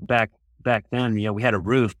back then, we had a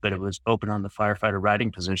roof, but it was open on the firefighter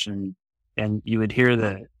riding position, and you would hear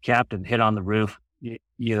the captain hit on the roof.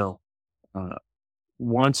 Uh,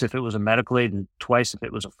 once if it was a medical aid, and twice if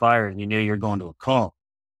it was a fire, and you knew you were going to a call.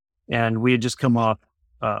 And we had just come off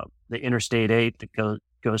the Interstate 8 that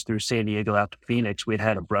goes through San Diego out to Phoenix. We'd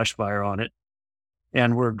had a brush fire on it,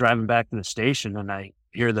 and we're driving back to the station, and I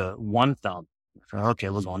hear the one thump. So, okay,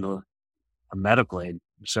 we're going to a medical aid.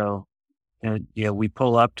 So, and we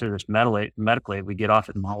pull up to this medical aid. We get off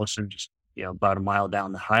at Mollison, just about a mile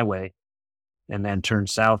down the highway, and then turn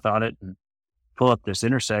south on it and pull up this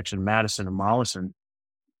intersection, Madison and Mollison.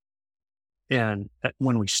 And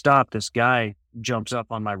when we stop, this guy jumps up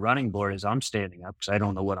on my running board as I'm standing up because I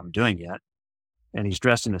don't know what I'm doing yet. And he's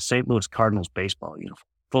dressed in a St. Louis Cardinals baseball uniform,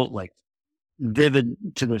 full, like, vivid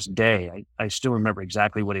to this day. I still remember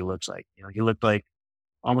exactly what he looks like. He looked like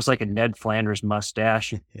almost like a Ned Flanders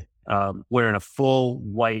mustache, wearing a full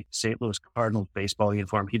white St. Louis Cardinals baseball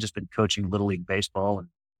uniform. He'd just been coaching Little League baseball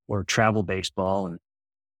or travel baseball. And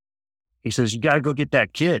he says, "You got to go get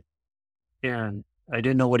that kid." And I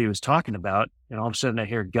didn't know what he was talking about. And all of a sudden I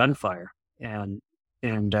hear gunfire, and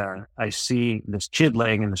I see this kid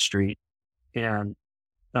laying in the street, and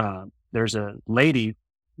there's a lady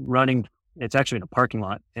running. It's actually in a parking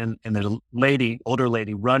lot, and there's a older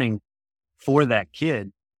lady running for that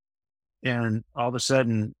kid. And all of a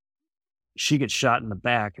sudden she gets shot in the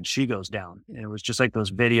back and she goes down. And it was just like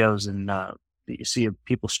those videos that you see of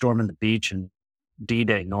people storming the beach in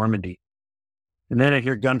D-Day, Normandy. And then I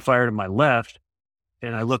hear gunfire to my left,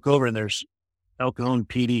 and I look over and there's El Cajon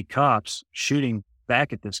PD cops shooting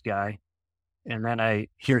back at this guy. And then I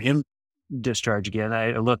hear him discharge again.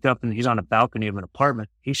 I look up and he's on a balcony of an apartment.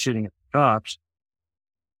 He's shooting at the cops.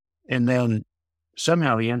 And then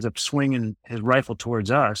somehow he ends up swinging his rifle towards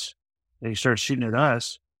us. And he starts shooting at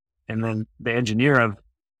us. And then the engineer of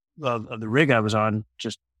the rig I was on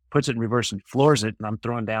just puts it in reverse and floors it. And I'm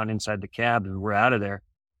thrown down inside the cab, and we're out of there.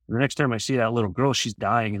 And the next time I see that little girl, she's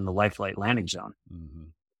dying in the life flight landing zone. Mm-hmm.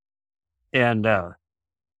 And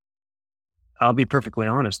I'll be perfectly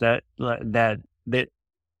honest, that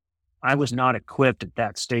I was not equipped at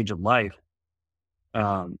that stage of life,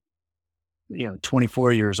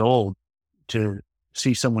 24 years old, to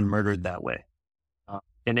see someone murdered that way,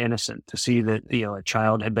 and innocent, to see that, a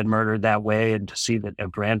child had been murdered that way, and to see that a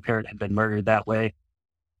grandparent had been murdered that way.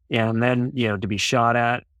 And then, to be shot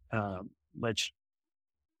at, which,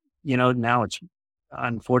 now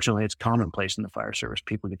unfortunately it's commonplace in the fire service.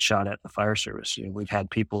 People get shot at in the fire service. We've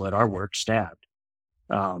had people at our work stabbed.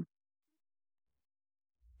 But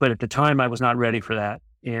at the time I was not ready for that.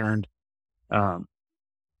 And,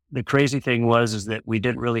 the crazy thing is that we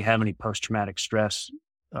didn't really have any post-traumatic stress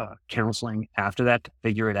counseling after that to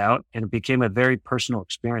figure it out. And it became a very personal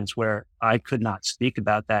experience where I could not speak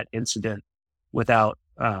about that incident without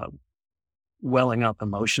welling up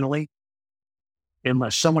emotionally,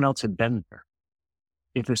 unless someone else had been there.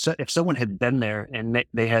 If someone had been there and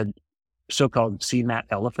they had so-called seen that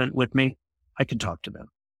elephant with me, I could talk to them.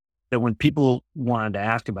 That when people wanted to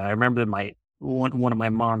ask about it, I remember that one of my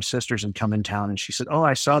mom's sisters had come in town, and she said, "Oh,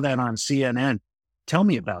 I saw that on CNN. Tell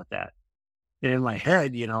me about that." And in my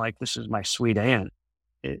head, like, this is my sweet aunt.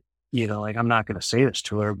 Like, I'm not going to say this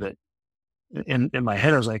to her, but in my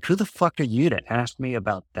head, I was like, who the fuck are you to ask me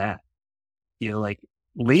about that? Like,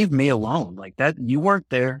 leave me alone. Like, that, you weren't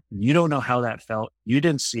there. You don't know how that felt. You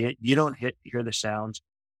didn't see it. You don't hear the sounds.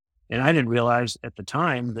 And I didn't realize at the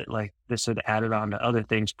time that, like, this had added on to other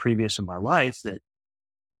things previous in my life, that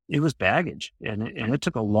it was baggage, and it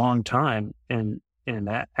took a long time. And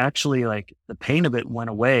that actually, like, the pain of it went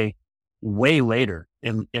away way later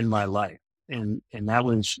in my life. And that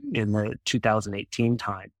was in the 2018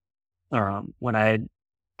 time, when I had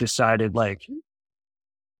decided, like,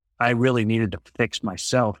 I really needed to fix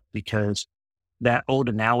myself, because that old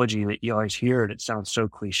analogy that you always hear, and it sounds so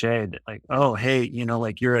cliched, like, oh, hey,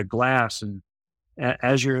 like, you're a glass, and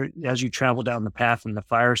as you travel down the path in the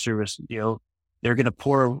fire service, they're going to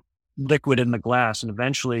pour liquid in the glass, and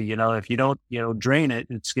eventually, if you don't, drain it,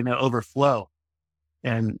 it's going to overflow.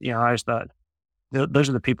 And, I always thought, those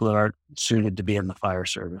are the people that aren't suited to be in the fire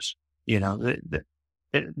service.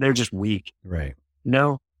 They're just weak. Right.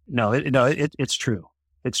 No, it's true.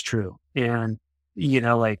 It's true. And,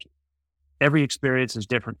 like, every experience is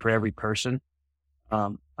different for every person.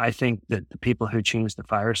 I think that the people who choose the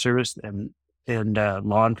fire service, and and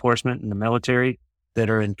law enforcement and the military that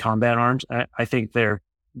are in combat arms, I think they're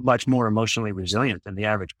much more emotionally resilient than the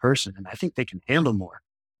average person. And I think they can handle more.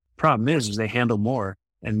 Problem is they handle more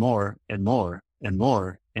and more and more and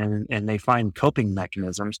more. And they find coping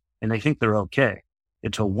mechanisms and they think they're okay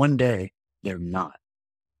until one day they're not.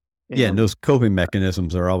 Yeah, and And those coping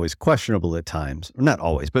mechanisms are always questionable at times. Or not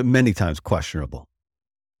always, but many times questionable.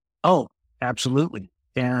 oh, absolutely.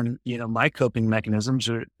 And, my coping mechanisms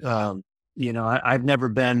are, I've never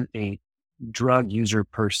been a drug user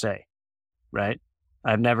per se, right?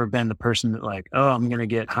 I've never been the person that like, oh, I'm going to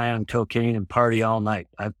get high on cocaine and party all night.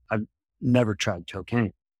 I've never tried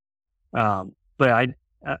cocaine. But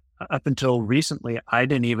up until recently, I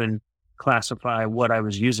didn't even classify what I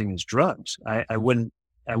was using as drugs. I wouldn't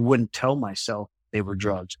tell myself they were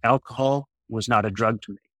drugs. Alcohol was not a drug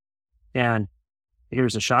to me. And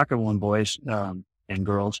here's a shocker one, boys, and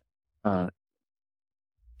girls, uh,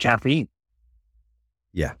 caffeine,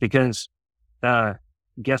 Yeah. because,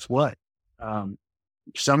 guess what? Um,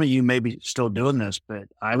 some of you may be still doing this, but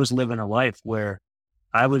I was living a life where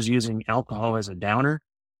I was using alcohol as a downer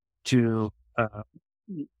to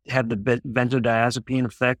have the benzodiazepine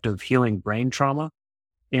effect of healing brain trauma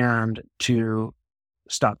and to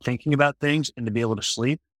stop thinking about things and to be able to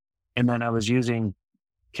sleep. And then I was using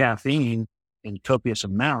caffeine in copious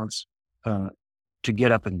amounts to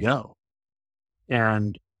get up and go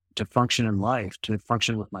and to function in life, to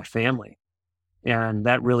function with my family. And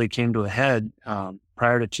that really came to a head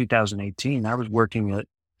prior to 2018. I was working at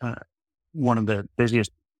one of the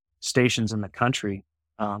busiest stations in the country.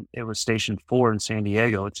 It was Station 4 in San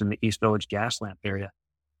Diego. It's in the East Village gas lamp area.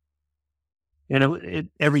 And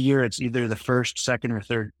every year it's either the first, second, or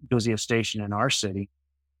third busiest station in our city.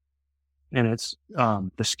 And it's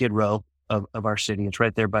the Skid Row of our city. It's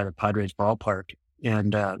right there by the Padres ballpark.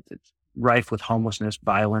 And it's rife with homelessness,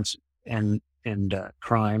 violence, and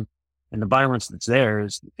crime. And the violence that's there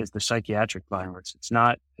is the psychiatric violence. It's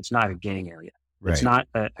not a gang area. Right. It's not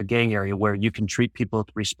a gang area where you can treat people with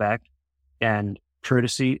respect and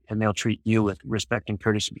courtesy, and they'll treat you with respect and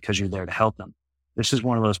courtesy because you're there to help them. This is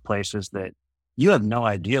one of those places that you have no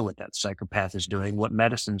idea what that psychopath is doing, what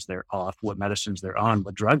medicines they're off, what medicines they're on,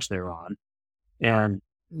 what drugs they're on. And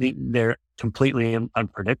they're completely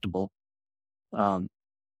unpredictable. And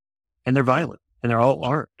they're violent, and they're all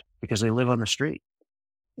armed because they live on the street.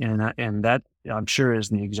 And that I'm sure is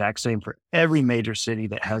the exact same for every major city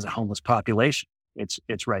that has a homeless population.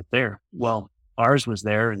 It's right there. Well, ours was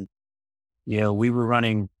there, and we were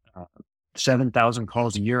running 7,000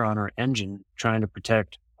 calls a year on our engine trying to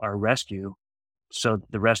protect our rescue, so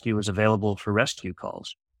the rescue was available for rescue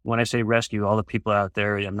calls. When I say rescue, all the people out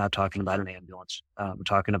there, I'm not talking about an ambulance. I'm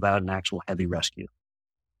talking about an actual heavy rescue.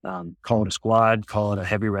 Call it a squad, call it a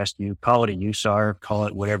heavy rescue, call it a USAR, call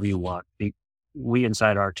it whatever you want. We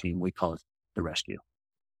inside our team, we call it the rescue.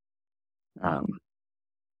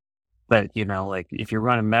 But like if you're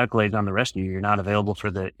running medical aid on the rescue, you're not available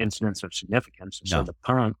for the incidents of significance. No. So the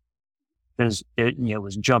pump was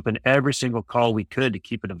jumping every single call we could to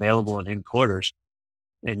keep it available and in quarters.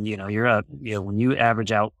 And you're up, when you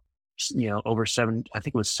average out, over I think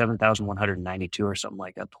it was 7,192 or something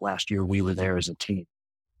like that. The last year we were there as a team.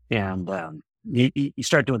 And you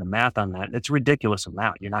start doing the math on that. It's a ridiculous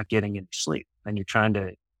amount. You're not getting any sleep. And you're trying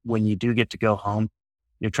to, when you do get to go home,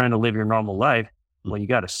 you're trying to live your normal life. Well, you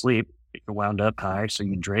got to sleep. You're wound up high. So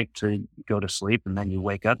you drink to go to sleep, and then you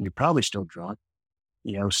wake up and you're probably still drunk,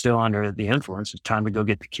 still under the influence. It's time to go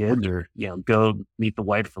get the kids or, go meet the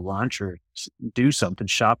wife for lunch or do something,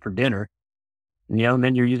 shop for dinner. And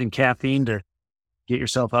then you're using caffeine to get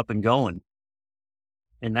yourself up and going.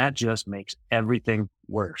 And that just makes everything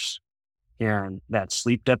worse. And that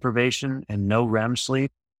sleep deprivation and no REM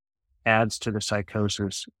sleep adds to the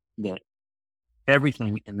psychosis that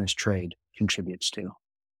everything in this trade contributes to.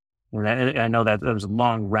 And I know that was a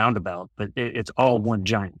long roundabout, but it's all one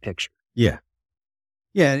giant picture. Yeah.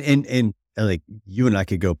 Yeah. And like you and I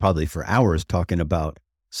could go probably for hours talking about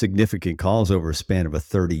significant calls over a span of a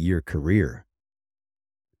 30-year career.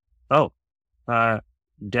 Oh,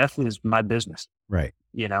 death is my business. Right.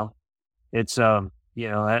 It's, I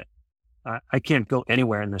can't go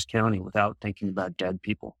anywhere in this county without thinking about dead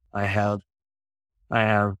people. I have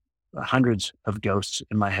hundreds of ghosts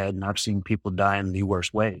in my head, and I've seen people die in the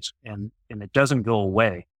worst ways, and it doesn't go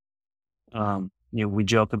away. We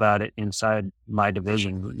joke about it inside my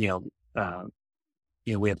division. We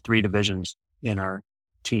have 3 divisions in our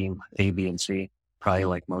team, A, B, and C, probably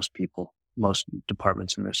like most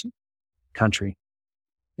departments in this country.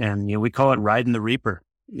 And, we call it riding the Reaper.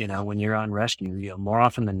 When you're on rescue, more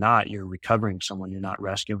often than not, you're recovering someone, you're not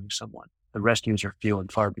rescuing someone. the rescues are few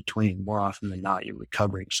and far between. More often than not, you're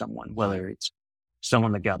recovering someone, whether it's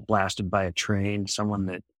someone that got blasted by a train, someone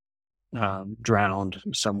that drowned,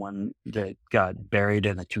 someone that got buried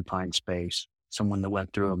in a confined space, someone that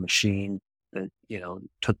went through a machine that,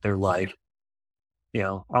 took their life.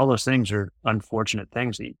 All those things are unfortunate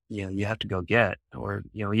things that, you have to go get, or,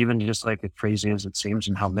 even just like as crazy as it seems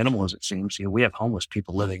and how minimal as it seems, we have homeless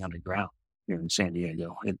people living underground here in San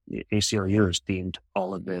Diego. ACLU has deemed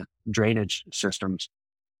all of the drainage systems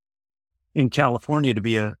in California to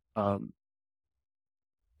be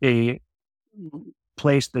a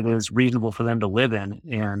place that is reasonable for them to live in,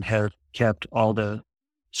 and have kept all the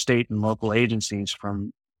state and local agencies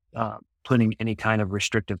from putting any kind of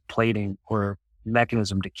restrictive plating or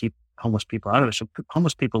mechanism to keep homeless people out of it. So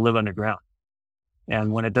homeless people live underground.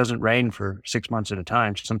 And when it doesn't rain for 6 months at a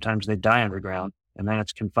time, sometimes they die underground, and then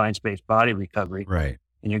it's confined space body recovery. Right.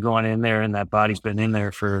 And you're going in there and that body's been in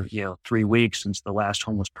there for, 3 weeks since the last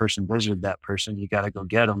homeless person visited that person. You got to go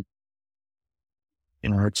get them.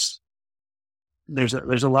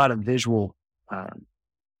 There's a lot of visual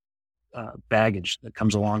baggage that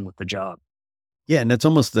comes along with the job. Yeah, and it's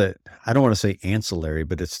almost I don't want to say ancillary,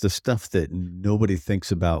 but it's the stuff that nobody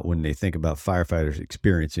thinks about when they think about firefighters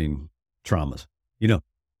experiencing traumas.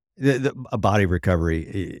 A body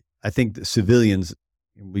recovery. I think the civilians,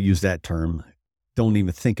 we use that term, don't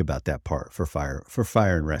even think about that part for fire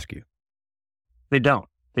and rescue. They don't.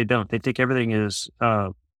 They think everything is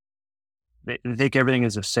they think everything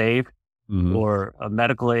is a save, Mm-hmm. or a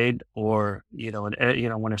medical aid, or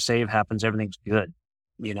when a save happens, everything's good.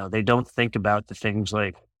 They don't think about the things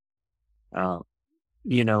like,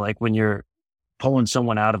 like when you're pulling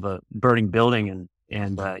someone out of a burning building,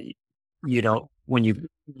 and when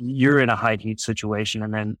you're in a high heat situation,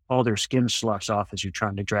 and then all their skin sloughs off as you're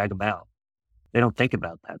trying to drag them out. They don't think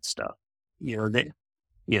about that stuff. And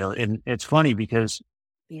it's funny because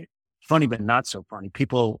funny, but not so funny.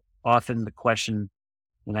 People often the question,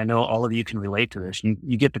 and I know all of you can relate to this. You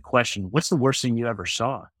get the question, what's the worst thing you ever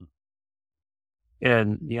saw?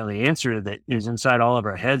 And, the answer that is inside all of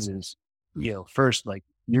our heads is, first, like,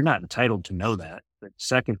 you're not entitled to know that. But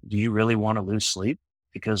second, do you really want to lose sleep?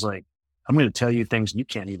 Because, like, I'm going to tell you things you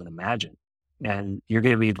can't even imagine. And you're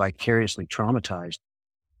going to be vicariously traumatized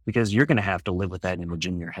because you're going to have to live with that image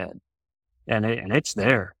in your head. And it's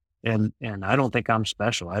there. And I don't think I'm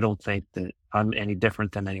special. I don't think that I'm any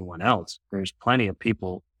different than anyone else. There's plenty of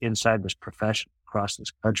people inside this profession across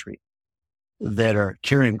this country that are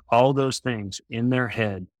carrying all those things in their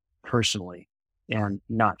head personally and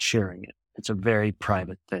not sharing it. It's a very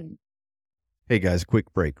private thing. Hey guys,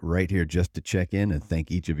 quick break right here just to check in and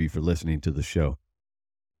thank each of you for listening to the show.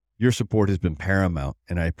 Your support has been paramount,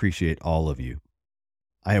 and I appreciate all of you.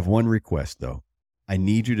 I have one request though. I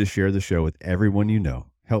need you to share the show with everyone you know.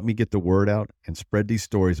 Help me get the word out and spread these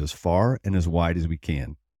stories as far and as wide as we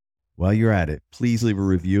can. While you're at it, please leave a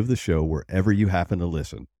review of the show wherever you happen to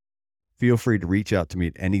listen. Feel free to reach out to me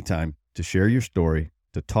at any time to share your story,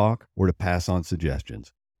 to talk, or to pass on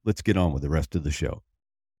suggestions. Let's get on with the rest of the show.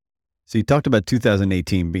 So you talked about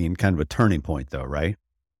 2018 being kind of a turning point though, right?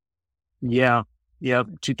 Yeah.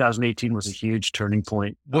 2018 was a huge turning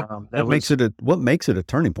point. What makes it a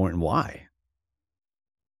turning point, and why?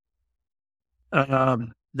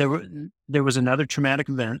 There was another traumatic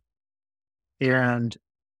event, and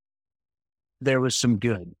there was some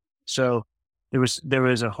good. So there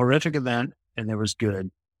was a horrific event, and there was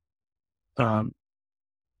good. When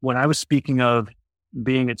I was speaking of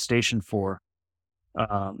being at Station 4,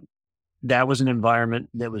 that was an environment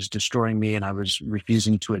that was destroying me, and I was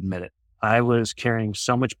refusing to admit it. I was carrying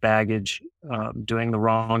so much baggage, doing the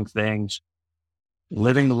wrong things,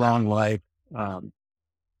 living the wrong life,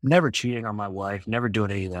 never cheating on my wife, never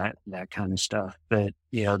doing any of that kind of stuff. But,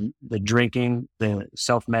 the drinking, the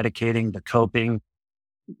self-medicating, the coping,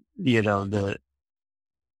 the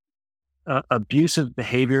abusive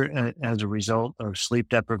behavior as a result of sleep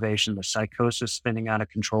deprivation, the psychosis spinning out of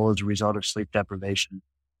control as a result of sleep deprivation,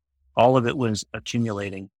 all of it was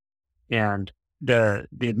accumulating. And the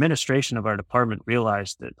administration of our department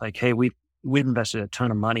realized that, like, hey, we've invested a ton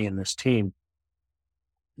of money in this team.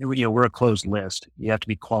 We're a closed list. You have to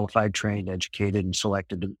be qualified, trained, educated, and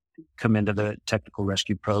selected to come into the technical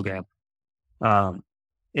rescue program.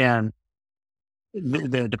 And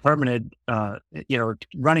the department had,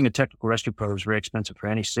 running a technical rescue program is very expensive for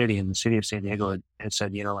any city. And the city of San Diego had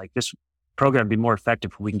said, this program would be more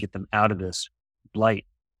effective if we can get them out of this blight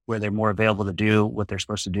where they're more available to do what they're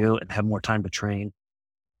supposed to do and have more time to train.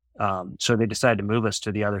 So they decided to move us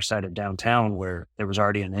to the other side of downtown where there was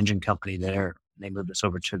already an engine company there. They moved us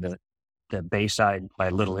over to the Bayside by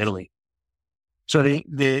Little Italy. So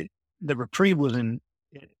the the reprieve was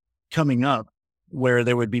coming up where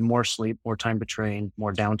there would be more sleep, more time to train,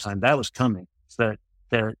 more downtime. That was coming. So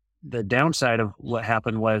the downside of what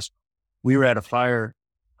happened was we were at a fire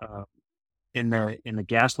uh, in the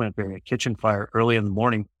gas lamp area, kitchen fire early in the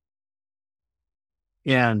morning,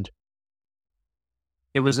 and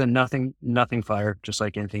it was a nothing fire, just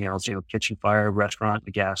like anything else. Kitchen fire, restaurant,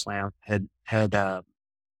 the gas lamp had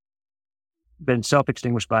been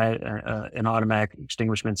self-extinguished by an automatic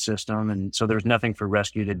extinguishment system, and so there was nothing for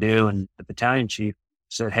rescue to do. And the battalion chief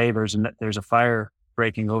said, "Hey, there's a fire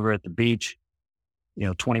breaking over at the beach,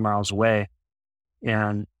 20 miles away,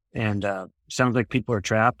 and sounds like people are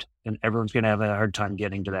trapped, and everyone's going to have a hard time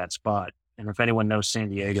getting to that spot. And if anyone knows San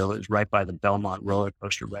Diego, it's right by the Belmont roller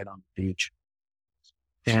coaster, right on the beach."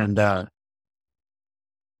 And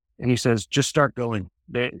he says, "Just start going.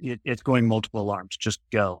 It's going multiple alarms. Just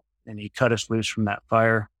go." And he cut us loose from that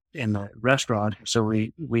fire in the restaurant. So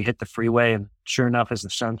we hit the freeway, and sure enough, as the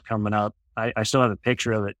sun's coming up, I still have a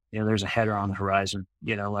picture of it. There's a header on the horizon,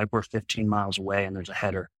 like we're 15 miles away and there's a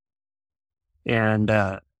header. And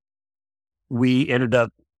we ended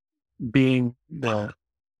up being the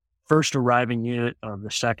first arriving unit of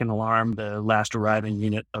the second alarm, the last arriving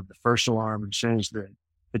unit of the first alarm. As soon as the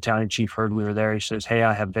battalion chief heard we were there, he says, "Hey,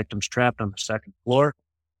 I have victims trapped on the second floor.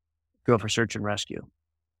 Go for search and rescue."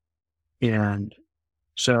 And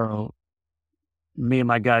so me and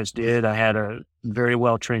my guys did. I had a very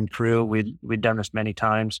well-trained crew. We'd done this many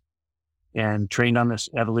times and trained on this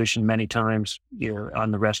evolution many times.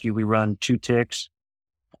 On the rescue, we run 2 ticks,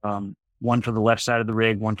 one for the left side of the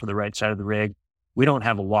rig, one for the right side of the rig. We don't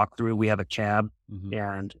have a walkthrough. We have a cab,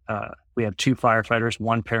 and we have 2 firefighters,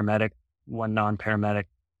 1 paramedic, 1 non-paramedic,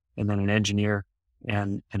 and then an engineer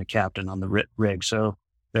and a captain on the rig. So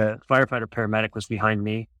the firefighter paramedic was behind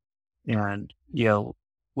me. And,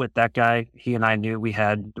 with that guy, he and I knew we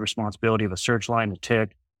had the responsibility of a searchline, a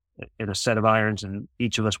tick, and a set of irons, and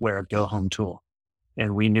each of us wear a go-home tool.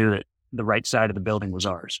 And we knew that the right side of the building was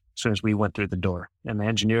ours as soon as we went through the door. And the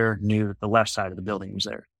engineer knew that the left side of the building was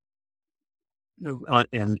there.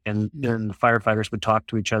 And then the firefighters would talk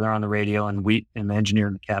to each other on the radio, and the engineer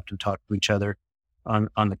and the captain talked to each other on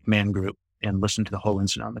the command group and listened to the whole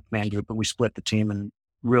incident on the command group. And we split the team and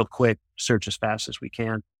real quick search as fast as we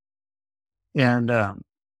can. And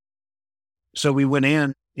so we went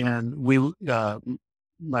in, and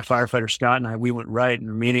my firefighter Scott and I, we went right, and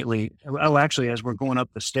immediately, actually, as we're going up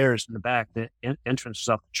the stairs in the back, the entrance is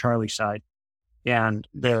off the Charlie side, and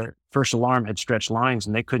the first alarm had stretched lines,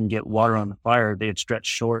 and they couldn't get water on the fire. They had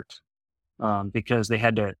stretched short because they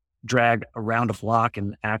had to drag around a block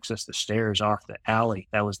and access the stairs off the alley.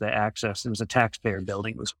 That was the access. It was a taxpayer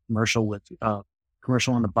building. It was commercial with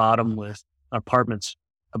commercial on the bottom with apartments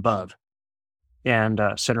above, and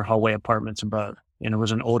center hallway apartments above. And it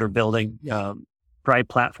was an older building, probably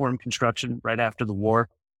platform construction right after the war,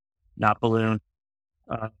 not balloon.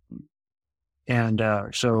 So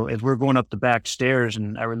as we're going up the back stairs,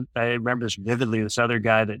 and I remember this vividly, this other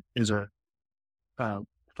guy that is a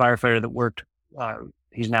firefighter that worked,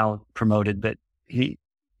 he's now promoted, but he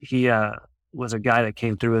was a guy that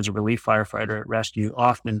came through as a relief firefighter at rescue.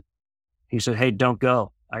 Often he said, "Hey, don't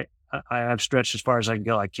go. I've stretched as far as I can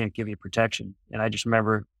go. I can't give you protection." And I just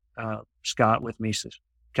remember Scott with me says,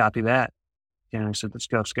 "Copy that." And I said, "Let's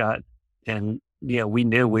go, Scott." And we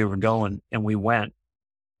knew we were going, and we went.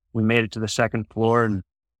 We made it to the second floor, and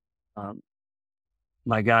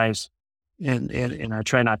my guys, and I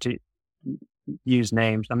try not to use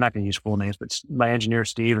names. I'm not going to use full names, but my engineer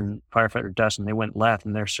Steve and firefighter Dustin, they went left,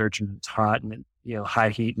 and they're searching. It's hot, and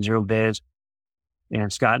high heat and 0 bids.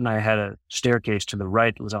 And Scott and I had a staircase to the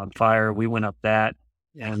right that was on fire. We went up that,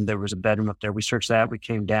 and there was a bedroom up there. We searched that. We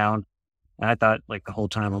came down, and I thought, like, the whole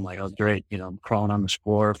time, I'm like, "Oh, great. I'm crawling on this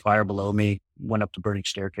floor, fire below me." Went up the burning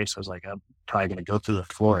staircase. I was like, "I'm probably going to go through the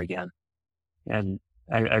floor again." And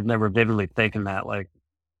I've never vividly taken that,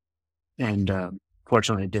 and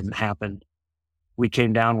fortunately it didn't happen. We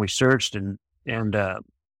came down, we searched, and the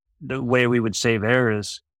way we would save air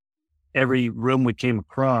is every room we came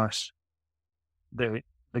across, the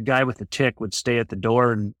guy with the tick would stay at the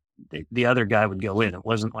door, and the other guy would go in. It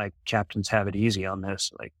wasn't like captains have it easy on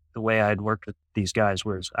this. Like, the way I'd worked with these guys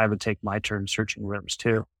was I would take my turn searching rooms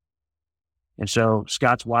too. And so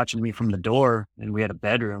Scott's watching me from the door, and we had a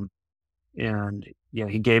bedroom, and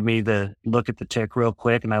he gave me the look at the tick real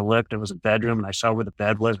quick, and I looked. It was a bedroom, and I saw where the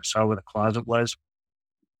bed was. I saw where the closet was,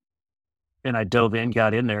 and I dove in,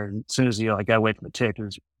 got in there, and as soon as I got away from the tick, it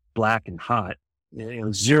was black and hot. It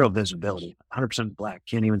was 0 visibility, 100% black.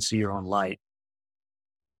 Can't even see your own light.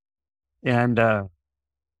 And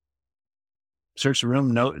search the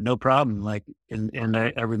room, no problem. Like, and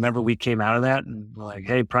I remember we came out of that and we're like,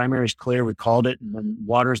 hey, primary's clear. We called it, and then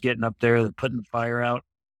water's getting up there. They're putting the fire out,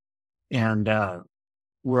 and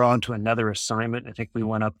we're on to another assignment. I think we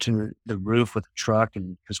went up to the roof with a truck,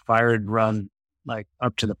 and because fire had run like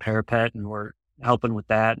up to the parapet, and we're helping with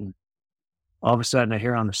that. And all of a sudden, I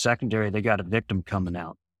hear on the secondary they got a victim coming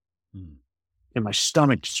out, and my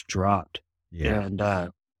stomach just dropped. Yeah.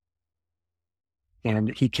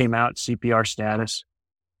 And he came out CPR status.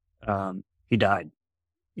 He died.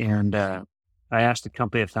 And I asked the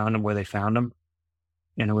company that found him where they found him,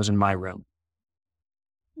 and it was in my room.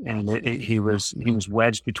 And he was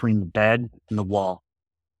wedged between the bed and the wall.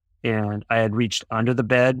 And I had reached under the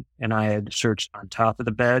bed and I had searched on top of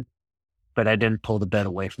the bed, but I didn't pull the bed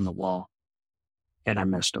away from the wall. And I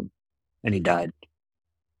missed him, and he died.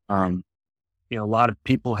 A lot of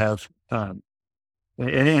people have,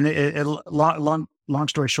 long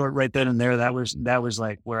story short, right then and there, that was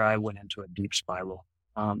like where I went into a deep spiral.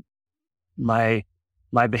 My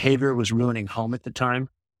behavior was ruining home at the time,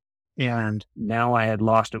 and now I had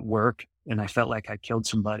lost at work, and I felt like I killed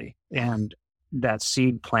somebody, and that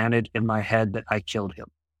seed planted in my head that I killed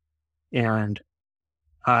him, and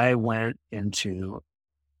I went into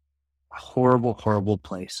a horrible, horrible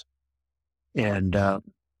place, and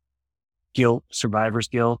guilt, survivor's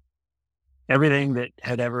guilt, everything that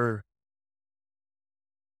had ever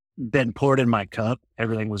been poured in my cup,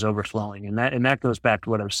 everything was overflowing. And that goes back to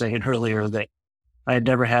what I was saying earlier, that I had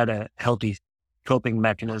never had a healthy coping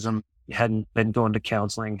mechanism, hadn't been going to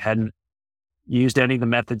counseling, hadn't used any of the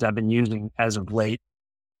methods I've been using as of late,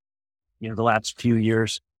 the last few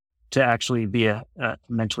years, to actually be a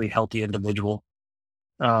mentally healthy individual.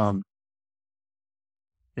 And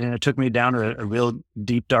it took me down to a real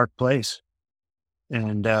deep, dark place,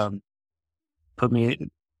 and put me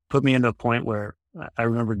into a point where I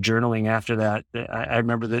remember journaling after that. I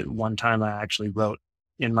remember that one time I actually wrote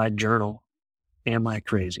in my journal, "Am I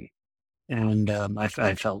crazy?" And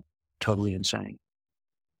I felt totally insane,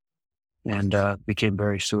 and became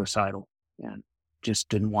very suicidal, and just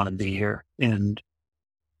didn't want to be here. And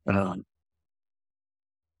well,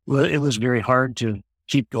 it was very hard to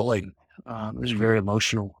keep going. It was very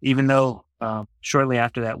emotional, even though shortly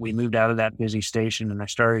after that, we moved out of that busy station and I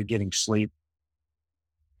started getting sleep.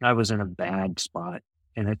 I was in a bad spot,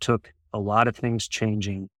 and it took a lot of things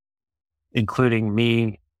changing, including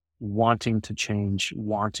me wanting to change,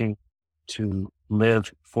 wanting to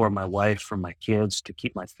live for my wife, for my kids, to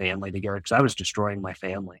keep my family together, because I was destroying my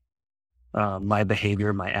family. My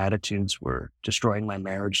behavior, my attitudes were destroying my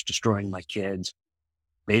marriage, destroying my kids.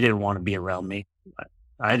 They didn't want to be around me.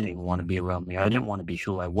 I didn't even want to be around me. I didn't want to be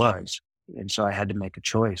who I was. And so I had to make a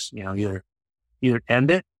choice, either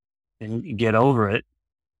end it and get over it,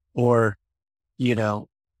 or,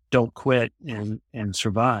 don't quit and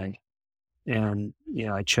survive. And,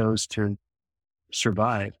 I chose to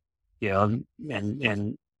survive, and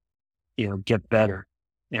get better.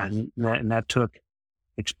 And that took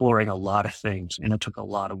exploring a lot of things, and it took a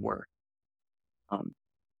lot of work.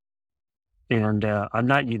 And I'm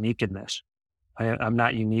not unique in this. I'm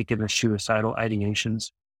not unique in the suicidal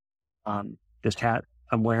ideations. This hat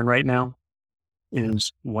I'm wearing right now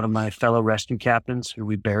is one of my fellow rescue captains who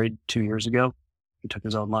we buried 2 years ago. He took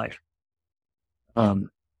his own life.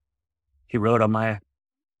 He wrote on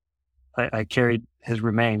I carried his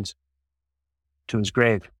remains to his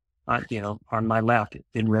grave, on my left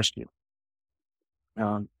in rescue.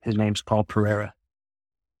 His name's Paul Pereira.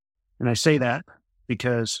 And I say that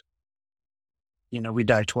because, we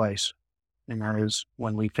die twice. And that is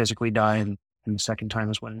when we physically die. And the second time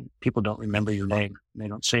is when people don't remember your name. They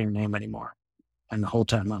don't say your name anymore. And the whole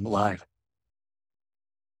time I'm alive,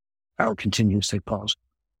 I will continue to say Paul's.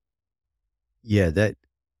 Yeah, that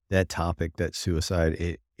topic, that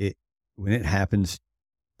suicide, it when it happens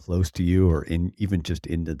close to you, or even just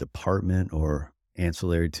in the department or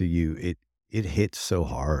ancillary to you, it hits so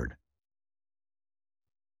hard.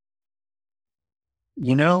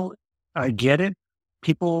 I get it.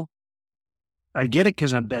 I get it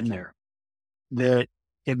because I've been there. That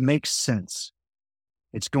it makes sense.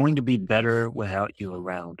 It's going to be better without you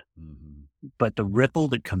around. Mm-hmm. But the ripple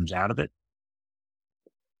that comes out of it,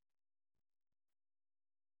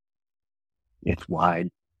 it's wide.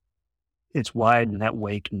 It's wide, and that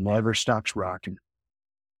wake never stops rocking.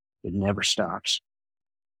 It never stops.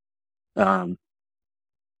 You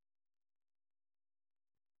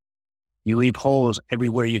leave holes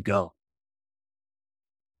everywhere you go.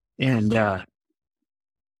 And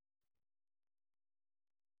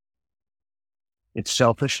it's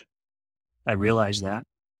selfish. I realize that.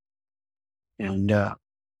 And, I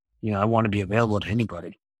want to be available to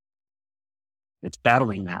anybody. It's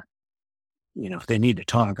battling that. If they need to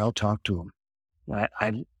talk, I'll talk to them. I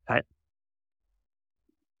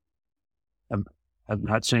I'm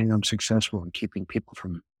not saying I'm successful in keeping people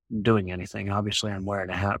from doing anything. Obviously, I'm wearing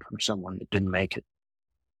a hat from someone that didn't make it.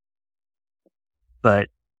 But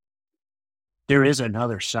there is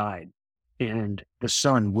another side, and the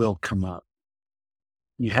sun will come up.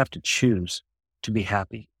 You have to choose to be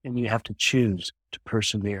happy, and you have to choose to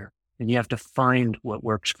persevere, and you have to find what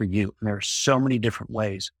works for you. And there are so many different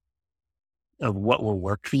ways of what will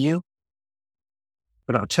work for you.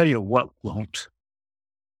 But I'll tell you what won't.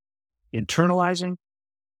 Internalizing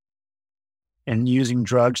and using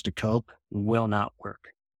drugs to cope will not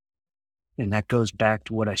work. And that goes back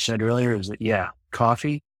to what I said earlier is that, yeah,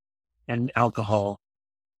 coffee and alcohol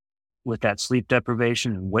with that sleep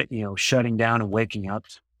deprivation and, shutting down and waking up,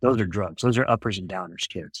 those are drugs. Those are uppers and downers,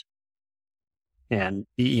 kids. And,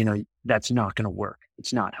 that's not going to work.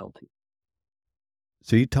 It's not healthy.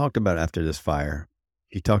 So you talked about after this fire,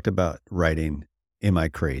 you talked about writing, Am I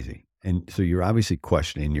Crazy? And so you're obviously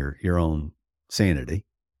questioning your own sanity.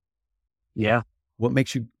 Yeah. What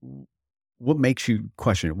makes you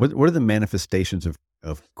question it? What are the manifestations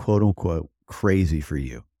of quote unquote crazy for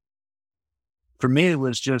you? For me, it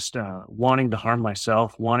was just wanting to harm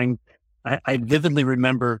myself, I vividly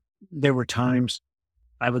remember there were times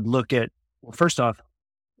I would look at, well, first off,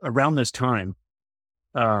 around this time,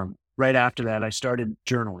 right after that, I started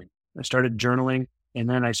journaling. And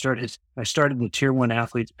then I started the Tier 1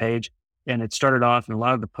 athletes page, and it started off, and a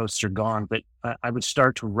lot of the posts are gone, but I would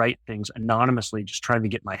start to write things anonymously, just trying to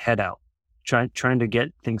get my head out, trying to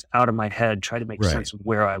get things out of my head, try to make sense of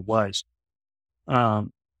where I was,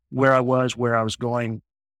 where I was going,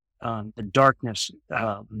 the darkness,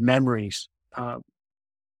 memories. And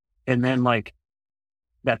then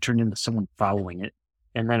that turned into someone following it.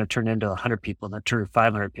 And then it turned into 100 people, and then it turned to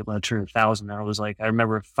 500 people, and it turned to 1,000. And I was I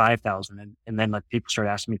remember 5,000. And then people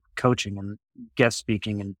started asking me for coaching and guest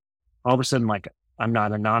speaking. And all of a sudden, I'm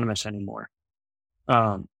not anonymous anymore.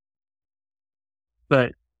 But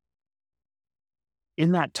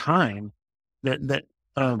in that time that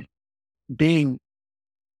being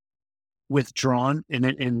withdrawn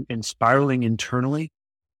and spiraling internally,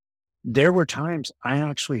 there were times I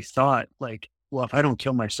actually thought well, if I don't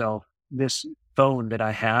kill myself, this phone that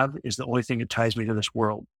I have is the only thing that ties me to this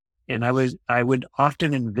world. And I would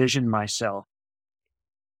often envision myself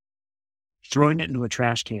throwing it into a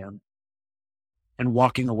trash can and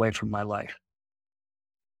walking away from my life.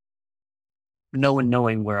 No one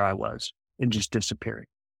knowing where I was and just disappearing,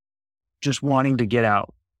 just wanting to get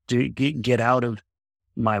out, to get out of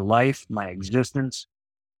my life, my existence.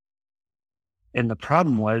 And the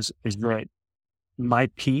problem is that my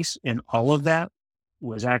peace in all of that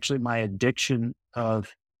was actually my addiction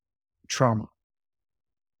of trauma.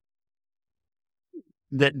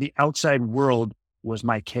 That the outside world was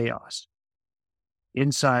my chaos.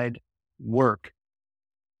 Inside work,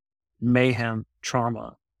 mayhem,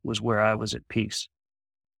 trauma was where I was at peace.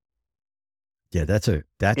 Yeah, that's a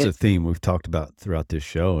theme we've talked about throughout this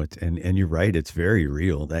show. And you're right, it's very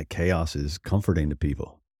real. That chaos is comforting to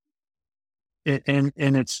people. And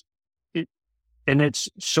it's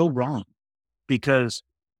so wrong, because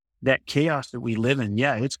that chaos that we live in,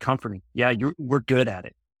 yeah, it's comforting. Yeah, we're good at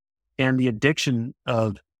it. And the addiction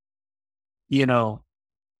of, the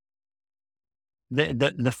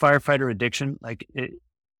firefighter addiction,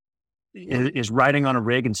 is riding on a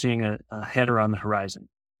rig and seeing a header on the horizon,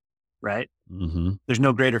 right? Mm-hmm. There's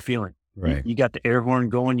no greater feeling. Right. You got the air horn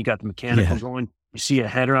going, you got the mechanical going, you see a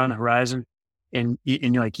header on the horizon, and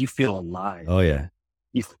you're you feel alive. Oh yeah.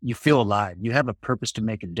 You feel alive. You have a purpose to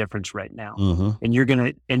make a difference right now. Mm-hmm. And you're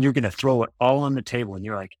gonna throw it all on the table, and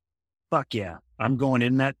you're like, fuck yeah, I'm going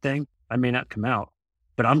in that thing. I may not come out,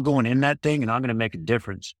 but I'm going in that thing and I'm gonna make a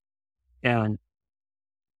difference. And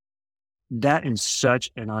that is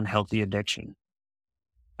such an unhealthy addiction.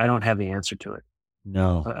 I don't have the answer to it.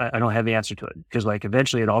 No. I don't have the answer to it, because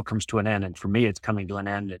eventually it all comes to an end. And for me, it's coming to an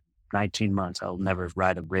end at 19 months. I'll never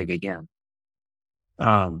ride a rig again.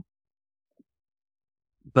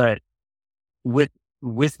 But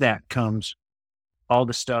with that comes all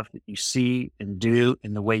the stuff that you see and do,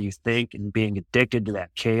 and the way you think, and being addicted to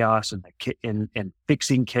that chaos and and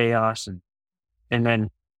fixing chaos. And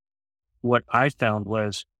then what I found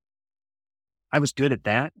was I was good at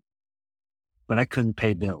that, but I couldn't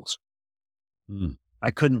pay bills. Mm.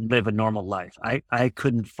 I couldn't live a normal life. I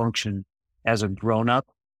couldn't function as a grown up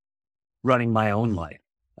running my own life.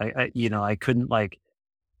 I couldn't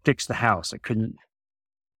fix the house. I couldn't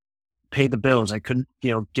pay the bills. I couldn't,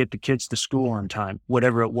 get the kids to school on time,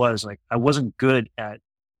 whatever it was. I wasn't good at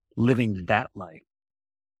living that life.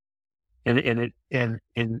 and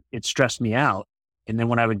it stressed me out. And then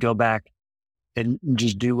when I would go back and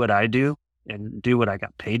just do what I do and do what I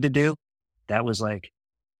got paid to do, that was like,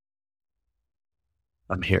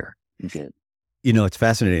 I'm here. Okay. It's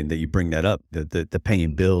fascinating that you bring that up, the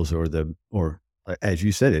paying bills or as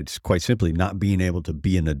you said, it's quite simply not being able to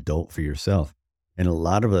be an adult for yourself. And a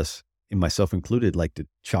lot of us, and myself included, like to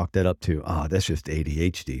chalk that up to, that's just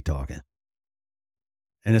ADHD talking.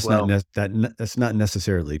 And it's not, Well, that's not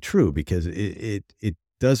necessarily true, because it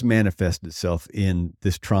does manifest itself in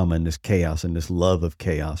this trauma and this chaos and this love of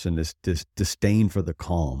chaos and this disdain for the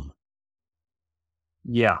calm.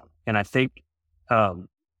 yeah. And I think, um,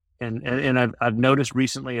 and I've noticed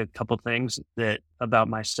recently a couple things that about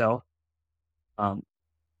myself. Um,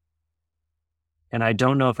 and I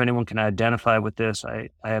don't know if anyone can identify with this. I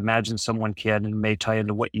imagine someone can and may tie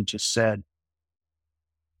into what you just said.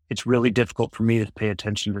 It's really difficult for me to pay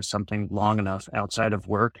attention to something long enough outside of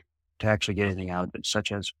work to actually get anything out of it,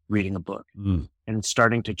 such as reading a book. Mm, And it's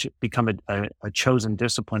starting to become a chosen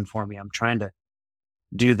discipline for me. I'm trying to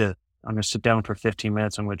do I'm going to sit down for 15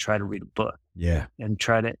 minutes. I'm going to try to read a book yeah. and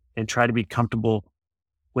try to be comfortable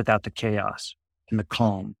without the chaos and the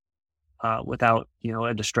calm, without,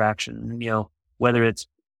 a distraction, whether it's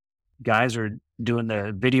guys are doing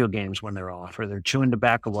the video games when they're off, or they're chewing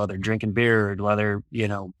tobacco while they're drinking beer, or while they're,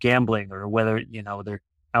 gambling, or whether, they're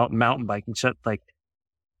out mountain biking. So like,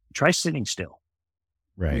 try sitting still,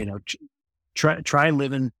 Right. you know, ch- try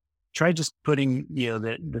living, try just putting,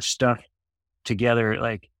 the stuff together.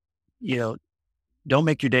 Like, you know, don't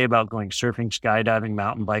make your day about going surfing, skydiving,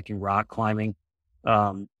 mountain biking, rock climbing,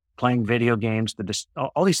 playing video games.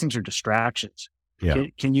 All these things are distractions. Yeah.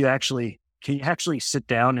 Can you actually sit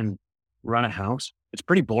down and run a house? It's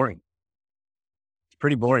pretty boring. It's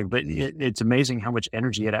pretty boring, but it's amazing how much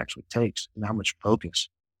energy it actually takes and how much focus.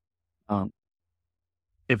 Um,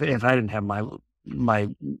 if I didn't have my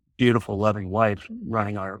beautiful, loving wife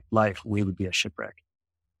running our life, we would be a shipwreck.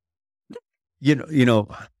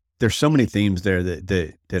 There's so many themes there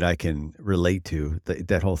that I can relate to.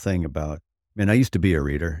 That whole thing about, man, I used to be a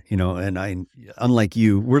reader, and unlike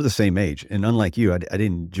you, we're the same age, and unlike you, I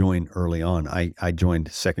didn't join early on. I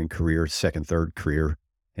joined second, third career,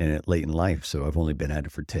 and late in life. So I've only been at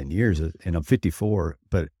it for 10 years, and I'm 54.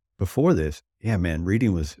 But before this, yeah, man,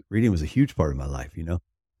 reading was a huge part of my life.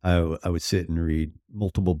 I would sit and read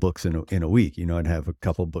multiple books in a week. I'd have a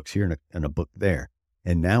couple books here and a book there.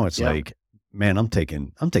 And now it's Yeah. like, man, I'm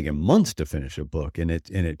taking months to finish a book, and it's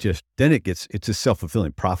a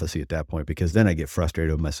self-fulfilling prophecy at that point, because then I get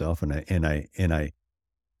frustrated with myself, and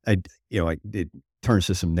it turns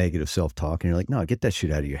to some negative self-talk, and you're like, no, get that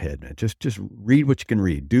shit out of your head, man. Just read what you can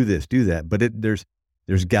read, do this, do that. But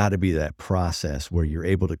there's got to be that process where you're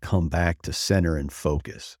able to come back to center and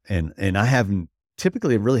focus. And I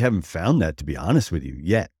really haven't found that, to be honest with you,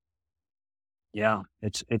 yet. Yeah.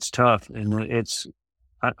 It's tough. And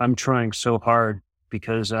I'm trying so hard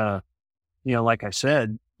because, like I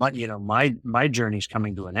said, my journey's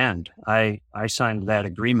coming to an end. I signed that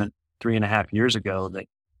agreement 3.5 years ago that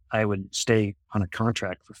I would stay on a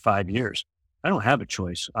contract for 5 years. I don't have a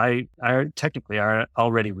choice. I technically are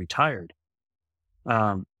already retired.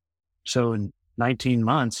 So in 19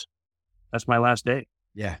 months, that's my last day.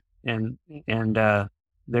 Yeah. And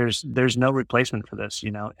there's no replacement for this.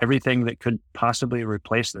 Everything that could possibly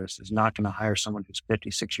replace this is not going to hire someone who's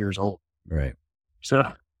 56 years old. Right.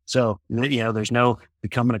 So, there's no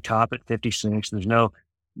becoming a cop at 56. There's no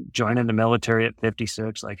joining the military at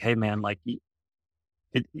 56. Like, hey man, like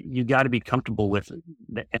you got to be comfortable with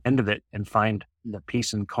the end of it and find the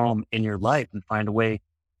peace and calm in your life and find a way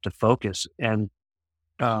to focus. And,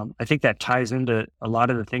 I think that ties into a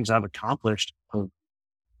lot of the things I've accomplished of,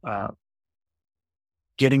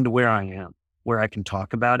 getting to where I am, where I can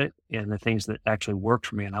talk about it and the things that actually worked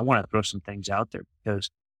for me. And I want to throw some things out there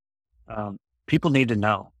because, people need to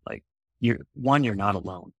know, like, you're not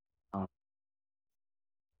alone. Um,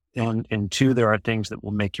 and two, there are things that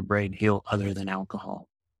will make your brain heal other than alcohol.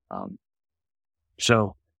 Um,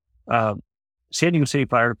 so, San Diego City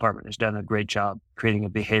Fire Department has done a great job creating a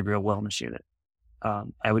behavioral wellness unit.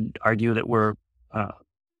 I would argue that we're,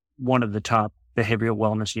 one of the top behavioral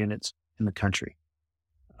wellness units in the country.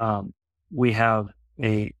 We have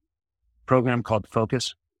a program called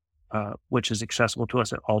Focus, which is accessible to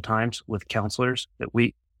us at all times with counselors that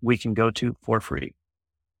we can go to for free.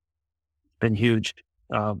 Been huge.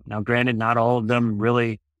 Now, granted, not all of them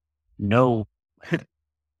really know.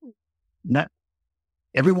 Not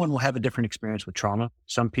everyone will have a different experience with trauma.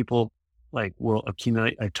 Some people will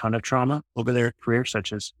accumulate a ton of trauma over their career,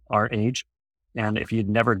 such as our age. And if you'd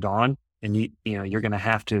never gone, and you're going to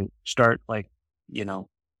have to start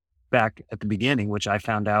back at the beginning, which I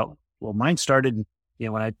found out, well, mine started,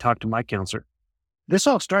 when I talked to my counselor, this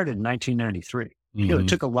all started in 1993. It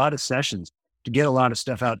took a lot of sessions to get a lot of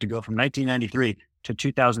stuff out to go from 1993 to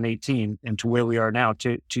 2018 and to where we are now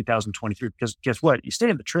to 2023. Because guess what? You stay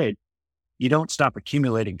in the trade, you don't stop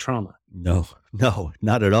accumulating trauma. No,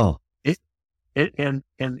 not at all. And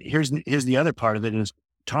here's the other part of it is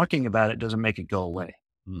talking about it doesn't make it go away.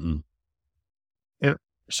 And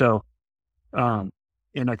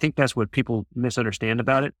I think that's what people misunderstand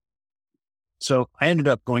about it. So I ended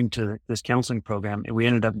up going to this counseling program and we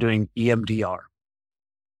ended up doing EMDR.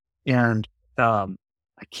 And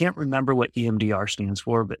I can't remember what EMDR stands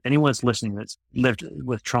for, but anyone that's listening that's lived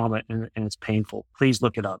with trauma and it's painful, please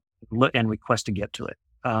look it up and request to get to it.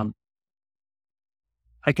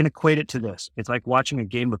 I can equate it to this. It's like watching a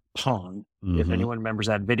game of Pong, if anyone remembers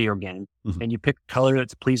that video game, and you pick a color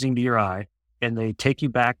that's pleasing to your eye, and they take you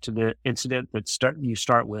back to the incident that you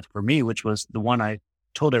start with, for me, which was the one I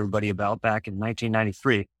told everybody about back in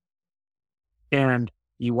 1993. And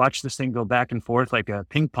you watch this thing go back and forth like a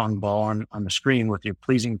ping pong ball on the screen with your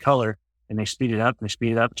pleasing color, and they speed it up and they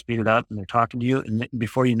speed it up and speed it up, and they're talking to you. And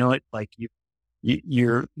before you know it, like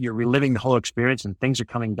you're reliving the whole experience, and things are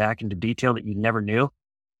coming back into detail that you never knew.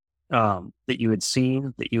 That you had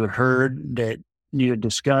seen, that you had heard, that you had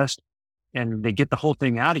discussed, and they get the whole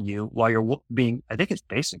thing out of you while you're being, I think it's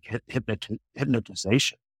basic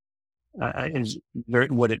hypnotization, is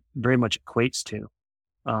what it very much equates to.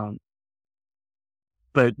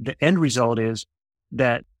 But the end result is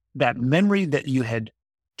that memory that you had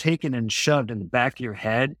taken and shoved in the back of your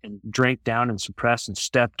head and drank down and suppressed and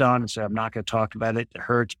stepped on and said, I'm not going to talk about it. It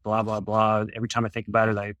hurts, blah, blah, blah. Every time I think about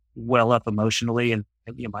it, I well up emotionally and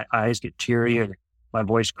my eyes get teary and my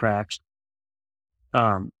voice cracks.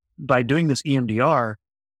 By doing this EMDR,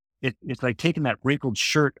 it's like taking that wrinkled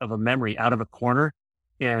shirt of a memory out of a corner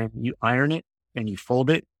and you iron it and you fold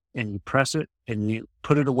it and you press it and you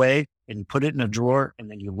put it away and you put it in a drawer and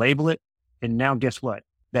then you label it. And now guess what?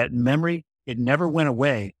 That memory, it never went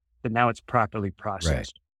away, but now it's properly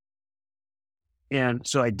processed. Right. And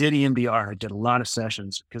so I did EMDR. I did a lot of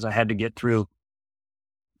sessions because I had to get through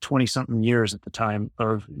 20 something years at the time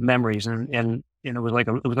of memories. And it was like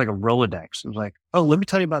a Rolodex. It was like, oh, let me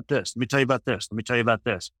tell you about this. Let me tell you about this. Let me tell you about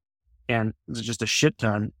this. And it was just a shit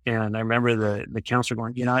ton. And I remember the counselor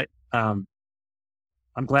going, I'm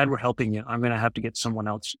glad we're helping you. I'm going to have to get someone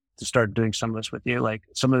else to start doing some of this with you. Like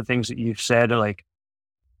some of the things that you've said are like,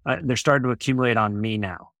 they're starting to accumulate on me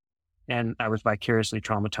now. And I was vicariously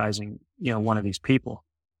traumatizing, one of these people.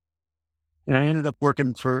 And I ended up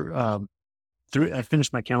working for, I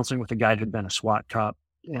finished my counseling with a guy who'd been a SWAT cop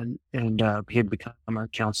and he had become a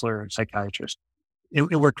counselor and psychiatrist.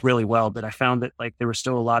 It worked really well, but I found that like there was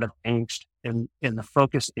still a lot of angst in the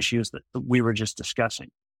focus issues that we were just discussing.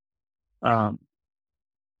 And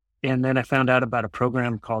then I found out about a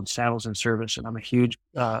program called Saddles in Service, and I'm a huge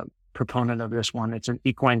proponent of this one. It's an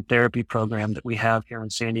equine therapy program that we have here in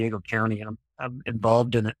San Diego County, and I'm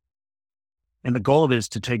involved in it. And the goal of it is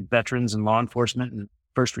to take veterans and law enforcement and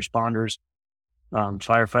first responders,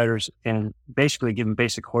 firefighters, and basically give them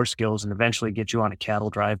basic horse skills and eventually get you on a cattle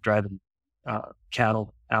drive, driving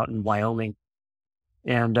cattle out in Wyoming.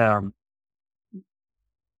 And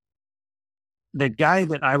the guy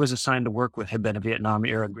that I was assigned to work with had been a Vietnam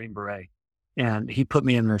era Green Beret, and he put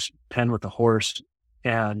me in this pen with a horse,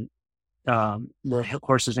 and the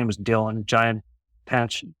horse's name was Dylan, giant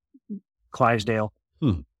patch Clydesdale.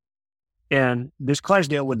 And this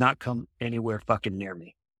Clydesdale would not come anywhere fucking near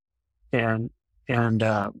me. And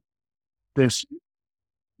this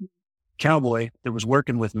cowboy that was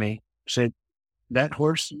working with me said, that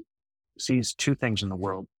horse sees two things in the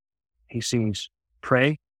world. He sees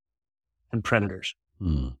prey and predators.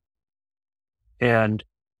 And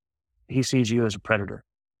he sees you as a predator,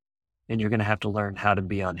 and you're going to have to learn how to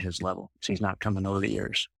be on his level. So he's not coming over the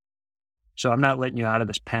ears. So I'm not letting you out of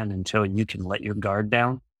this pen until you can let your guard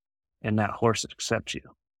down and that horse accepts you.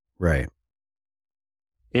 Right.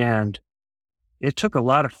 And it took a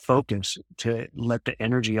lot of focus to let the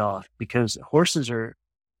energy off, because horses are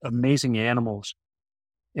amazing animals.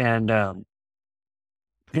 And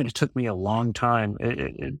it took me a long time.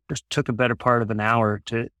 It just took a better part of an hour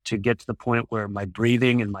to get to the point where my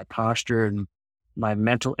breathing and my posture and my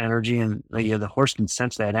mental energy and the horse can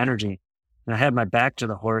sense that energy. And I had my back to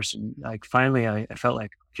the horse, and like finally I felt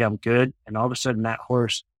like, okay, I'm good. And all of a sudden that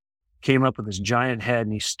horse came up with his giant head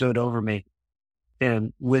and he stood over me.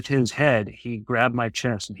 And with his head, he grabbed my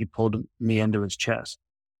chest and he pulled me into his chest.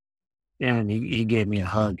 And he gave me a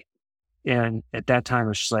hug. And at that time, it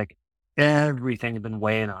was just like everything had been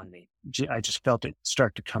weighing on me. I just felt it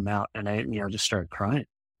start to come out, and I just started crying.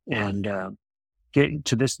 And get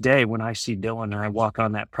to this day, when I see Dylan and I walk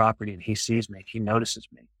on that property and he sees me, he notices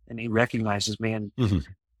me and he recognizes me, and Mhm.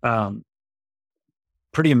 um,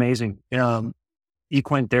 pretty amazing.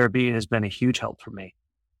 Equine therapy has been a huge help for me.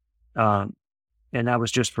 Um, and that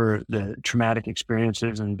was just for the traumatic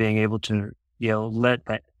experiences and being able to, let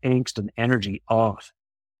that angst and energy off.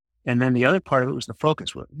 And then the other part of it was the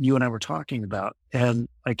focus, what you and I were talking about. And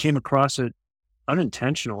I came across it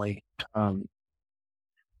unintentionally, um,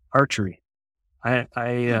 archery. Nice.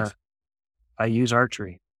 I use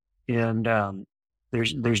archery, and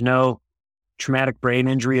there's no traumatic brain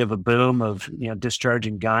injury of a boom of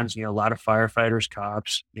discharging guns. A lot of firefighters,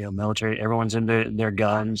 cops, military, everyone's into their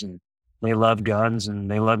guns and they love guns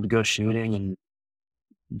and they love to go shooting and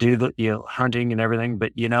do the hunting and everything.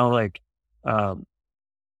 But um,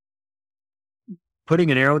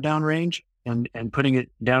 putting an arrow downrange and putting it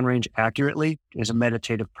downrange accurately is a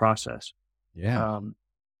meditative process. Yeah.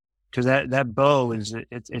 Because that bow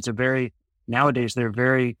it's a very, nowadays they're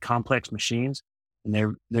very complex machines,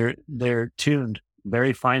 and they're tuned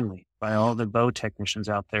very finely by all the bow technicians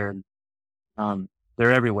out there. And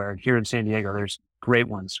they're everywhere. Here in San Diego, there's great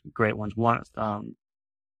ones, great ones. One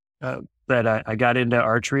that I got into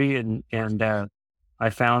archery, and I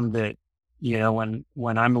found that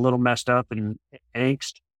when I'm a little messed up and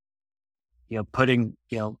angst, putting,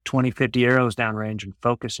 20, 50 arrows downrange and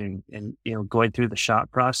focusing and, going through the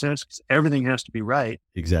shot process, 'cause everything has to be right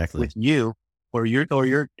Exactly. with you, or your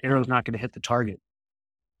arrow's not going to hit the target.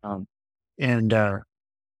 Um, and,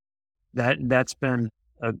 that's been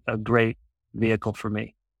a great vehicle for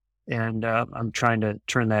me. And, I'm trying to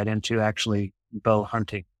turn that into actually bow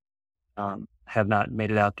hunting. Have not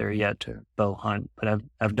made it out there yet to bow hunt, but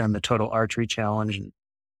I've done the total archery challenge and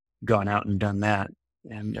gone out and done that.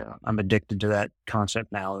 And, I'm addicted to that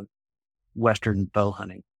concept now of Western bow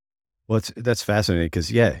hunting. Well, that's fascinating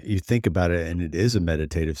because yeah, you think about it, and it is a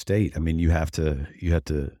meditative state. I mean, you have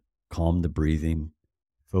to calm the breathing,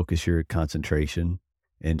 focus your concentration,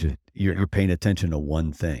 and just you're paying attention to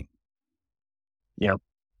one thing. Yep.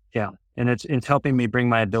 Yeah. And it's helping me bring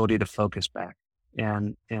my ability to focus back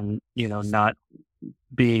and, not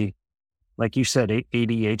be, like you said,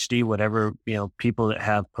 ADHD, whatever, people that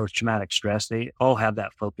have post traumatic stress, they all have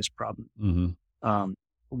that focus problem. Hmm. Um,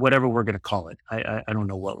 Whatever we're going to call it. I don't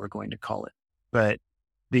know what we're going to call it, but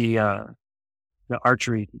the, uh, the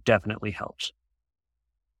archery definitely helps.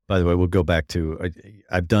 By the way, we'll go back to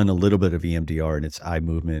I've done a little bit of EMDR, and it's eye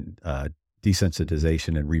movement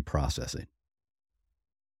desensitization and reprocessing.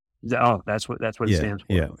 Oh, that's what it Yeah, stands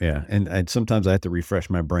for. yeah, yeah, and sometimes I have to refresh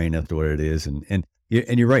my brain as to what it is, and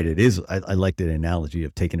you're right, it is. I like that analogy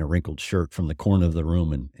of taking a wrinkled shirt from the corner of the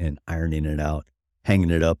room and ironing it out,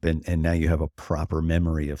 hanging it up, and now you have a proper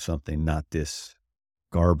memory of something, not this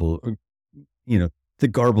garbled, you know, the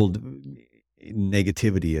garbled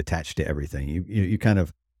negativity attached to everything. You kind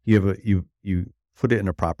of you have you put it in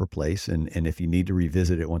a proper place, and if you need to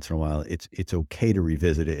revisit it once in a while, it's okay to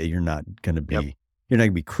revisit it. Yep. You're not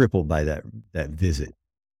gonna be crippled by that visit.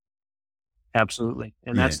 Absolutely.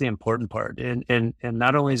 And Yeah. that's the important part. And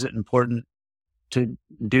not only is it important to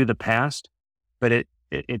do the past, but it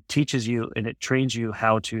teaches you and it trains you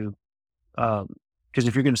how to, because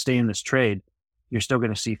if you're going to stay in this trade, you're still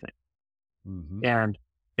going to see things. Mhm. And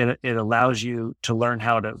it allows you to learn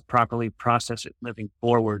how to properly process it moving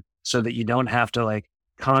forward so that you don't have to like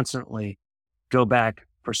constantly go back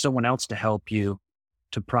for someone else to help you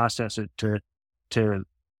to process it, to,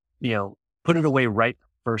 you know, put it away right the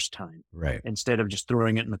first time Right. instead of just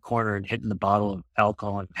throwing it in the corner and hitting the bottle of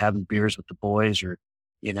alcohol and having beers with the boys, or,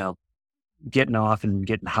 you know, getting off and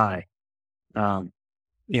getting high. Um,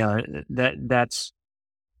 that's,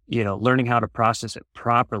 learning how to process it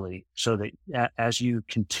properly so that as you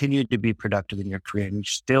continue to be productive in your career and you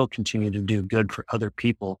still continue to do good for other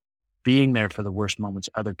people, being there for the worst moments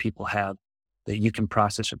other people have, that you can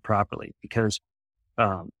process it properly, because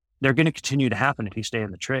um, they're going to continue to happen if you stay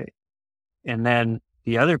in the trade. And then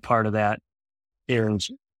the other part of that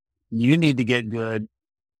is you need to get good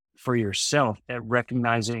for yourself at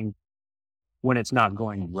recognizing when it's not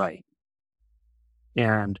going right.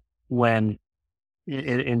 And when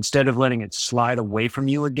instead of letting it slide away from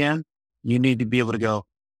you again, you need to be able to go,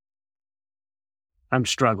 I'm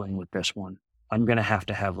struggling with this one. I'm going to have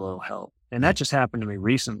a little help. And Yeah. that just happened to me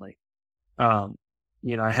recently. Um,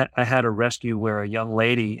 I had a rescue where a young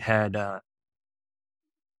lady had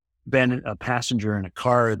been a passenger in a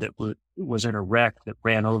car that was in a wreck that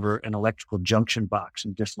ran over an electrical junction box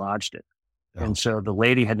and dislodged it. And Oh, so the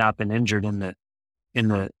lady had not been injured in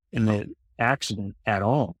the accident at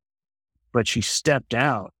all. but she stepped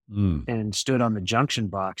out Mm. and stood on the junction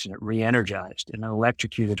box, and it re-energized and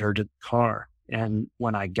electrocuted her to the car. And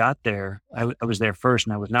when I got there, I was there first,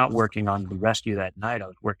 and I was not working on the rescue that night. I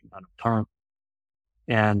was working on a pump,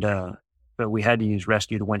 and but we had to use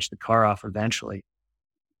rescue to winch the car off eventually.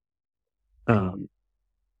 Um,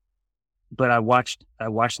 but I watched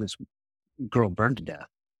this girl burn to death,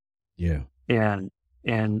 Yeah. and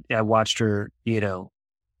I watched her,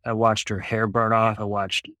 I watched her hair burn off. I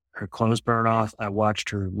watched her clothes burn off. I watched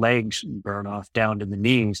her legs burn off down to the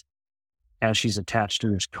knees as she's attached to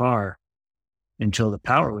this car until the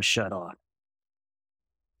power was shut off.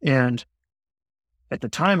 And at the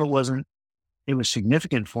time, it was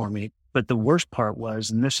significant for me. But the worst part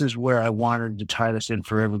was, and this is where I wanted to tie this in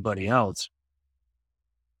for everybody else.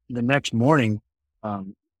 The next morning,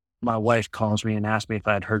 my wife calls me and asks me if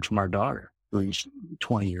I had heard from our daughter, who's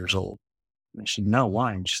 20 years old. And I said, no,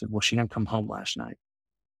 why? And she said, well, she didn't come home last night.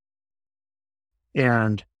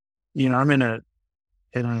 And, I'm in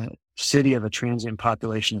a city of a transient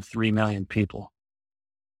population of 3 million people.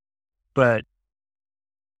 But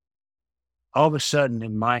all of a sudden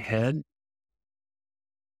in my head,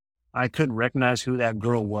 I couldn't recognize who that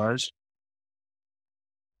girl was,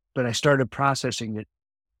 but I started processing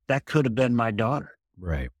that could have been my daughter.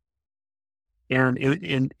 Right. And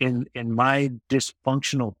in my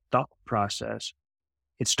dysfunctional thought process,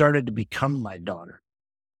 it started to become my daughter.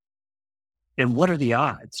 And what are the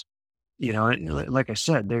odds? Like I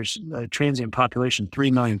said, there's a transient population,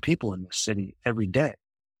 3 million people in this city every day.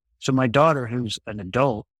 So my daughter, who's an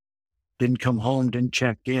adult, didn't come home, didn't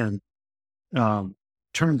check in.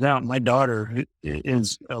 Turns out my daughter, who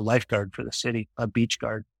is a lifeguard for the city, a beach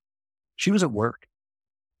guard, she was at work.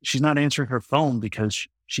 She's not answering her phone because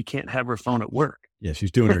she can't have her phone at work. Yeah.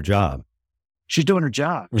 She's doing her job. She's doing her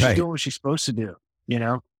job. Right. She's doing what she's supposed to do,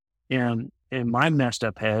 and in my messed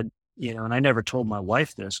up head, and I never told my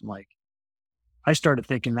wife this. I started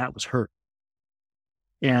thinking that was her.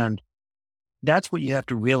 And that's what you have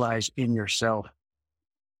to realize in yourself.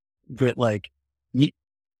 That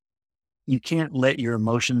you can't let your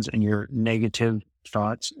emotions and your negative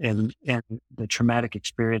thoughts and the traumatic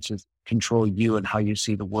experiences control you and how you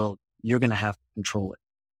see the world. You're going to have to control it.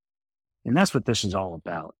 And that's what this is all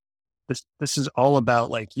about. This is all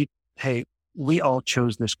about hey, we all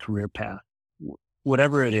chose this career path,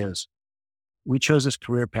 whatever it is. We chose this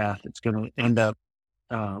career path. It's going to end up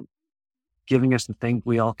giving us the thing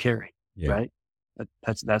we all carry, right?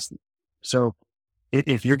 That's so.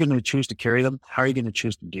 If you're going to choose to carry them, how are you going to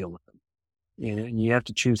choose to deal with them? And you have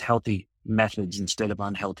to choose healthy methods instead of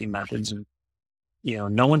unhealthy methods. And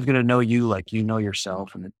no one's going to know you like you know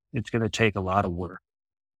yourself, and it's going to take a lot of work,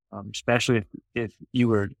 especially if you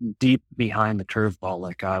were deep behind the curveball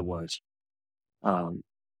like I was.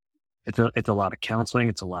 It's a lot of counseling,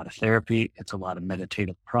 it's a lot of therapy, it's a lot of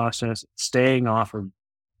meditative process, staying off of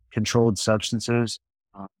controlled substances,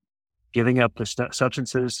 giving up the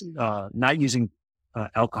substances, not using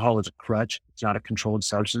alcohol as a crutch. It's not a controlled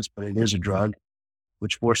substance, but it is a drug,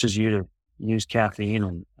 which forces you to use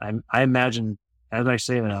caffeine. And I imagine, as I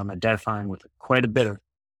say that, I'm identifying with quite a bit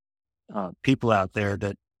of people out there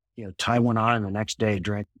that, tie one on and the next day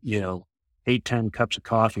drink, 8-10 cups of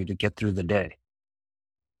coffee to get through the day.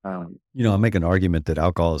 I make an argument that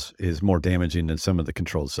alcohol is more damaging than some of the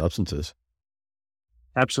controlled substances.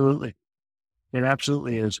 Absolutely. It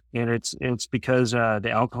absolutely is. And it's because the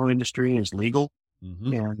alcohol industry is legal.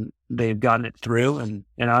 Mm-hmm. And they've gotten it through. And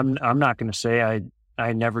I'm not going to say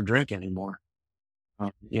I never drink anymore.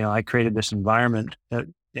 I created this environment at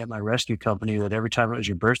my rescue company that every time it was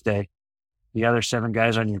your birthday, the other 7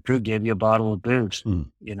 guys on your crew gave you a bottle of booze.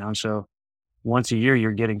 So once a year,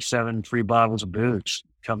 you're getting 7 free bottles of booze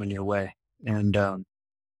coming your way. And I'm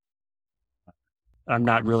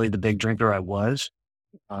not really the big drinker I was.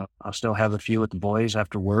 I'll still have a few with the boys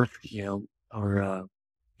after work, or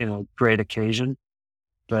great occasion.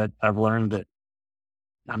 But I've learned that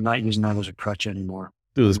I'm not using that as a crutch anymore.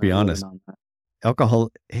 Dude, let's be honest.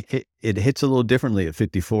 Alcohol, it hits a little differently at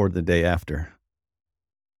 54 the day after.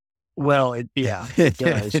 Well, it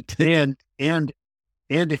does. and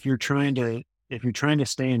if you're trying to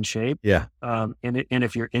stay in shape, and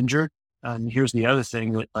if you're injured, here's the other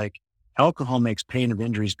thing that alcohol makes pain of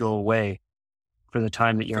injuries go away for the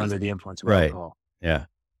time that you're under the influence of alcohol. Yeah.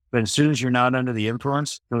 But as soon as you're not under the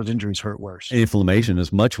influence, those injuries hurt worse. Inflammation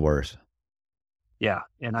is much worse. Yeah.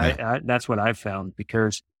 And I that's what I've found,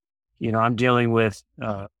 because, I'm dealing with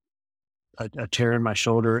a tear in my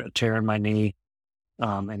shoulder, a tear in my knee,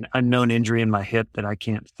 an unknown injury in my hip that I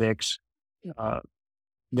can't fix, that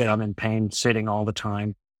I'm in pain sitting all the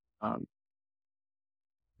time.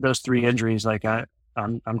 Those 3 injuries,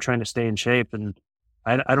 I'm trying to stay in shape, and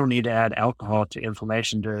I don't need to add alcohol to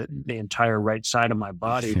inflammation to the entire right side of my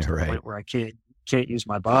body to the Right. point where I can't use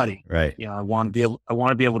my body. Right. You know, I want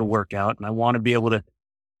to be able to work out, and I want to be able to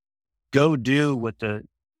go do what the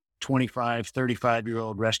 25,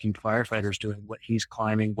 35-year-old rescue firefighter is doing, what he's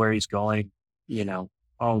climbing, where he's going, you know,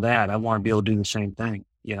 all that. I want to be able to do the same thing.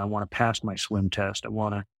 You know, I want to pass my swim test. I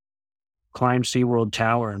want to climb SeaWorld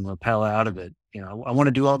Tower and rappel out of it. You know, I want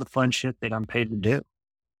to do all the fun shit that I'm paid to do.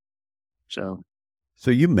 So,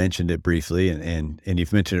 So you mentioned it briefly, and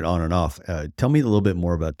you've mentioned it on and off. Tell me a little bit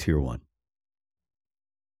more about Tier 1.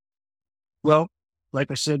 well, like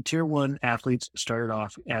I said, tier one athletes started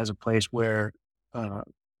off as a place where uh,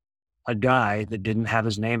 a guy that didn't have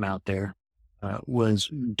his name out there was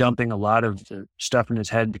dumping a lot of the stuff in his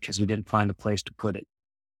head because he didn't find a place to put it.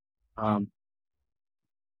 Um,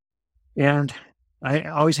 and I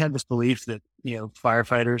always had this belief that, you know,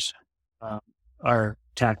 firefighters uh, are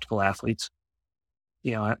tactical athletes.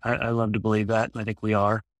 You know, I love to believe that, and I think we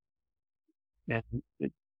are. And,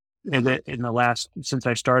 in the last, since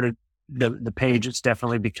I started the page, it's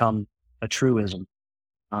definitely become a truism.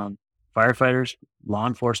 Um, Firefighters, law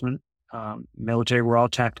enforcement, military, we're all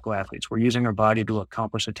tactical athletes. We're using our body to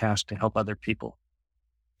accomplish a task to help other people.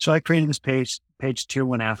 So I created this page tier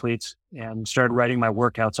one athletes, and started writing my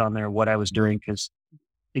workouts on there, what I was doing, because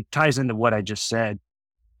it ties into what I just said.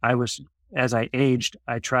 As I aged,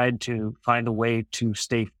 I tried to find a way to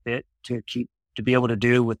stay fit, to be able to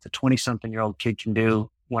do what the 20 something year old kid can do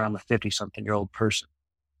when I'm a 50 something year old person.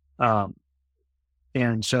 Um,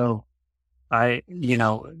 and so I, you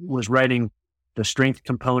know, was writing the strength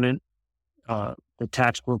component, the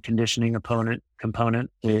tactical conditioning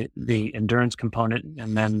component, the endurance component,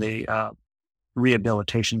 and then the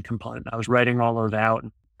rehabilitation component. I was writing all of that out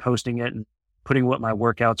and posting it and putting what my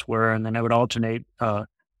workouts were, and then I would alternate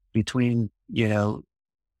between, you know,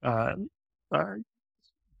 uh, uh,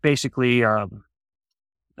 basically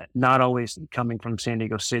not always coming from San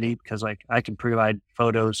Diego City, because like I can provide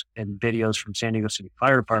photos and videos from San Diego City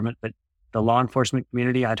Fire Department, but the law enforcement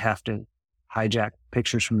community, I'd have to hijack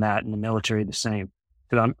pictures from that, and the military the same,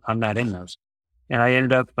 because I'm not in those. And I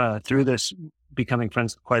ended up through this becoming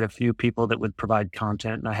friends with quite a few people that would provide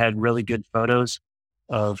content, and I had really good photos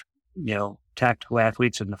of, you know, tactical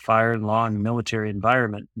athletes in the fire and law and military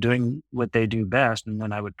environment doing what they do best. And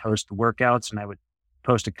then I would post the workouts, and I would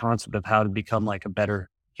post a concept of how to become like a better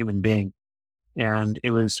human being. And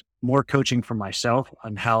it was more coaching for myself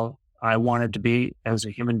on how I wanted to be as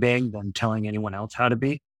a human being than telling anyone else how to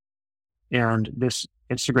be. And this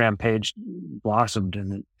Instagram page blossomed,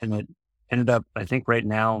 and it ended up, I think right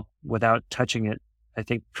now, without touching it, I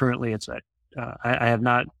think currently it's at, I have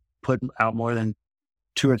not put out more than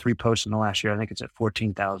 2 or 3 posts in the last year. I think it's at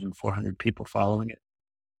 14,400 people following it.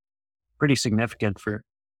 Pretty significant for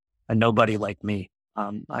a nobody like me.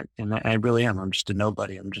 I really am. I'm just a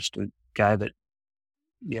nobody. I'm just a guy that,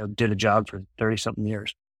 you know, did a job for 30 something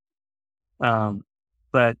years.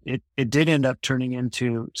 But it did end up turning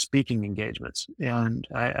into speaking engagements. And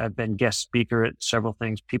I've been guest speaker at several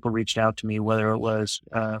things. People reached out to me, whether it was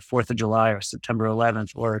 4th of July or September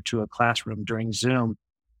 11th, or to a classroom during Zoom.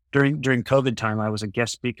 During COVID time, I was a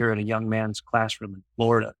guest speaker at a young man's classroom in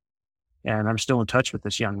Florida. And I'm still in touch with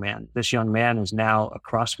this young man. This young man is now a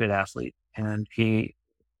CrossFit athlete, and he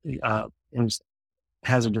uh,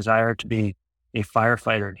 has a desire to be a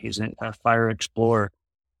firefighter. He's a fire explorer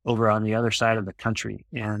over on the other side of the country.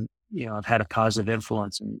 And, you know, I've had a positive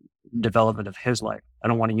influence in development of his life. I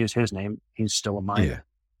don't want to use his name. He's still a minor. Yeah.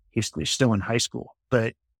 He's still in high school,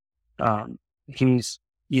 but he's,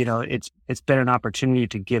 you know, it's been an opportunity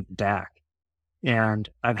to give back. And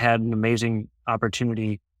I've had an amazing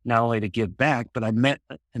opportunity not only to give back, but I met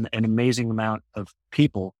an amazing amount of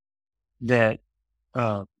people that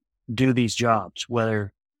do these jobs,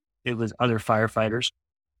 whether it was other firefighters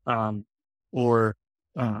or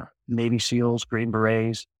Navy SEALs, Green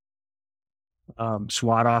Berets,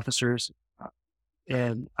 SWAT officers.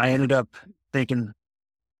 And I ended up thinking,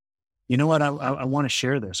 you know what, I want to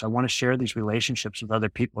share this. I want to share these relationships with other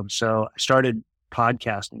people. And so I started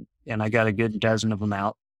podcasting, and I got a good dozen of them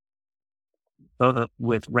out, both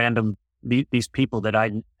with these people that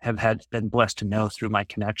I have been blessed to know through my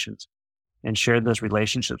connections, and shared those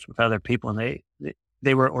relationships with other people. And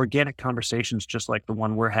they were organic conversations, just like the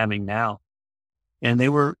one we're having now. And they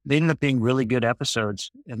ended up being really good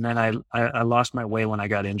episodes. And then I lost my way when I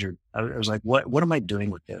got injured. I was like, what am I doing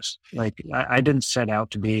with this? Like, I didn't set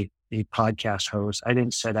out to be a podcast host. I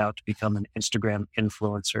didn't set out to become an Instagram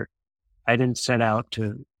influencer. I didn't set out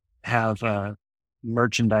to have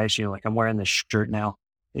merchandise. You know, like I'm wearing this shirt now.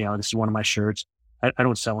 You know, this is one of my shirts. I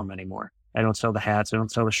don't sell them anymore. I don't sell the hats. I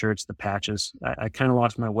don't sell the shirts, the patches. I kind of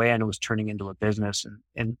lost my way and it was turning into a business.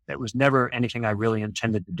 And it was never anything I really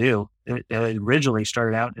intended to do. It originally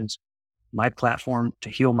started out as my platform to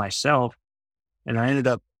heal myself. And I ended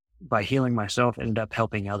up, by healing myself, ended up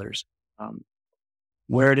helping others. Um,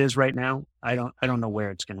 where it is right now, I don't know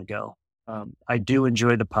where it's going to go. I do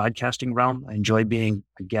enjoy the podcasting realm. I enjoy being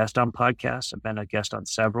a guest on podcasts. I've been a guest on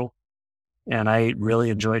several. And I really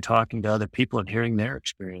enjoy talking to other people and hearing their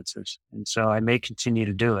experiences. And so I may continue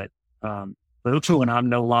to do it. But also when I'm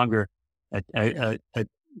no longer a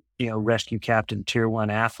rescue captain, tier 1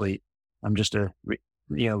 athlete, I'm just a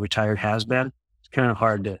retired has-been. It's kind of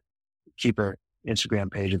hard to keep a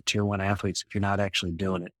Instagram page of tier 1 athletes if you're not actually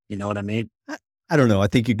doing it. You know what I mean? I don't know. I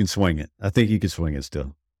think you can swing it. I think you can swing it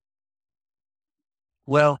still.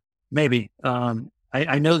 Well, maybe.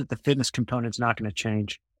 I know that the fitness component's not going to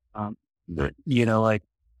change. But, like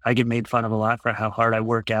I get made fun of a lot for how hard I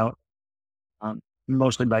work out,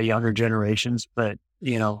 mostly by younger generations, but,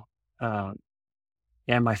 and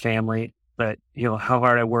my family, but, how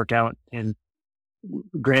hard I work out. And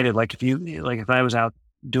granted, if I was out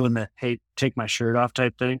doing the, hey, take my shirt off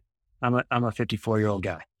type thing, I'm a 54-year-old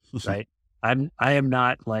guy, right? I am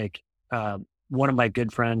not like, one of my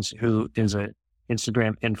good friends who is a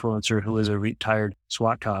Instagram influencer, who is a retired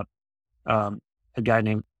SWAT cop, a guy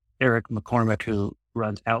named Eric McCormick, who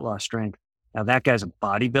runs Outlaw Strength. Now that guy's a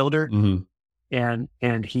bodybuilder,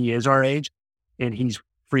 and he is our age, and he's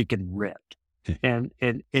freaking ripped, and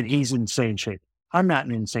he's in insane shape. I'm not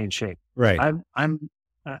in insane shape. Right.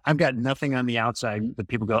 I've got nothing on the outside that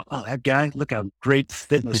people go, oh, that guy, look how great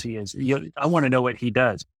fitness he is. I want to know what he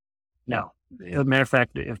does. No, as a matter of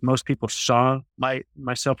fact, if most people saw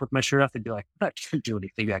myself with my shirt off, they'd be like, I'm not sure do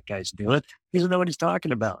anything that guy's doing. He doesn't know what he's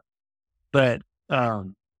talking about. But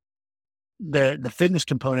the fitness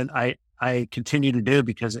component I continue to do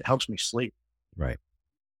because it helps me sleep. Right.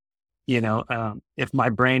 If my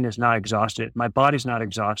brain is not exhausted, my body's not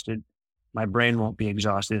exhausted, my brain won't be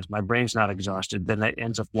exhausted. If my brain's not exhausted, then it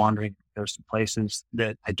ends up wandering, goes to places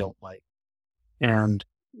that I don't like. And,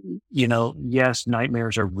 yes,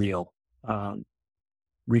 nightmares are real.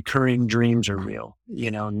 Recurring dreams are real.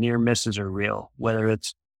 Near misses are real. Whether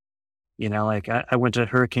it's, I went to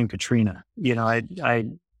Hurricane Katrina. I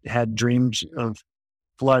had dreams of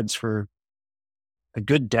floods for a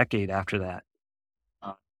good decade after that.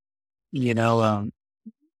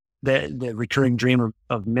 The recurring dream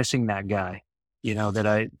of missing that guy, that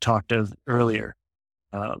I talked of earlier,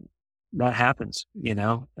 that happens,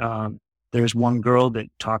 there's one girl that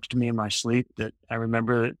talks to me in my sleep that I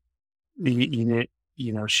remember that,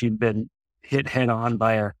 she'd been hit head on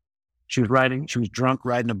by she was drunk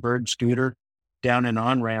riding a bird scooter down an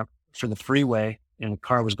on-ramp for the freeway, and the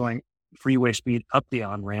car was going freeway speed up the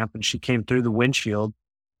on-ramp, and she came through the windshield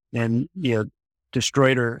and,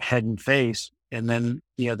 destroyed her head and face. And then,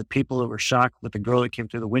 the people that were shocked with the girl that came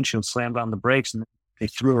through the windshield slammed on the brakes and they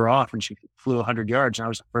threw her off, and she flew 100 yards. And I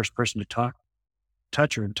was the first person to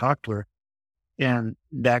touch her and talk to her. And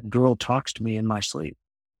that girl talks to me in my sleep.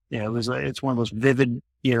 It's one of those vivid,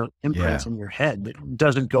 imprints in your head that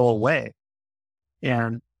doesn't go away.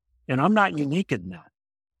 And I'm not unique in that.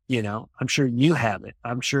 I'm sure you have it.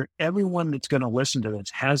 I'm sure everyone that's going to listen to this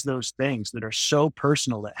has those things that are so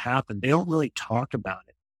personal that happen. They don't really talk about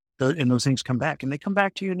it. And those things come back, and they come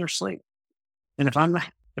back to you in your sleep. And if I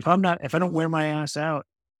don't wear my ass out,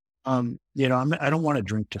 I don't want to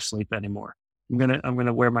drink to sleep anymore. I'm going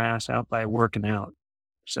to wear my ass out by working out.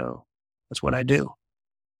 So that's what I do.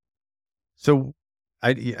 So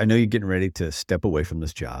I know you're getting ready to step away from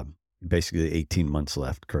this job, basically 18 months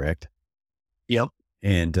left, correct? Yep.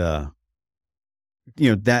 And, that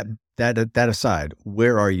aside,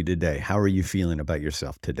 where are you today? How are you feeling about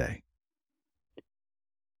yourself today?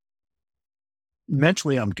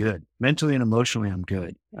 Mentally, I'm good. Mentally and emotionally, I'm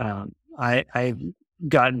good. I've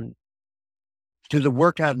gotten through the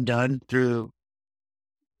work I've done through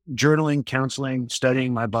journaling, counseling,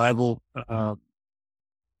 studying my Bible,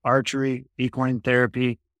 archery, equine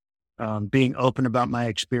therapy, being open about my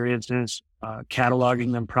experiences,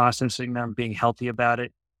 cataloging them, processing them, being healthy about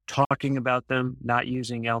it, talking about them, not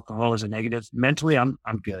using alcohol as a negative. Mentally, I'm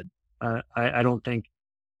good. I don't think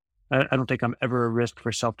I'm ever a risk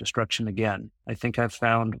for self-destruction again. I think I've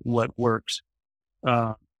found what works.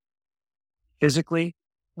 Physically,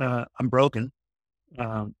 I'm broken.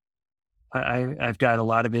 I've got a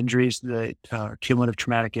lot of injuries that cumulative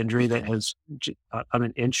traumatic injury that I'm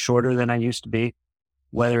an inch shorter than I used to be,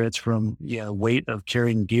 whether it's from, weight of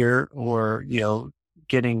carrying gear or,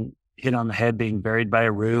 getting hit on the head, being buried by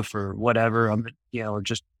a roof or whatever. Or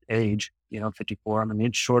just age, 54, I'm an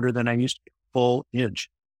inch shorter than I used to be, full inch.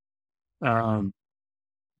 Um,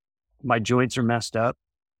 my joints are messed up.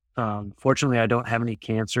 Fortunately, I don't have any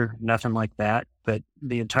cancer, nothing like that. But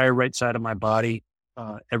the entire right side of my body,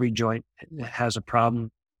 every joint has a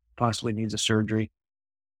problem, possibly needs a surgery.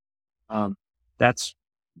 Um, that's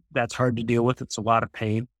that's hard to deal with. It's a lot of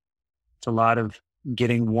pain. It's a lot of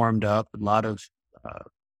getting warmed up, a lot of uh,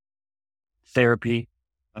 therapy,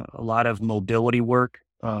 a lot of mobility work.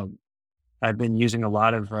 I've been using a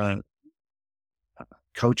lot of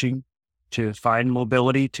coaching to find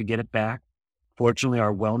mobility to get it back. Fortunately,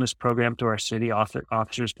 our wellness program to our city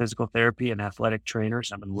offers physical therapy and athletic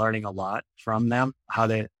trainers. I've been learning a lot from them, how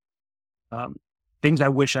to, um, things I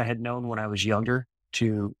wish I had known when I was younger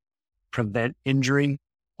to prevent injury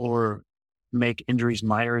or make injuries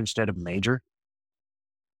minor instead of major.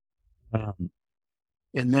 Um,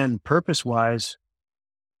 and then purpose wise,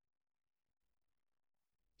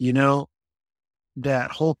 you know,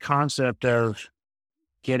 that whole concept of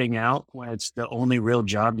getting out when it's the only real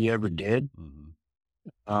job you ever did. Mhm.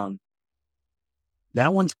 Um,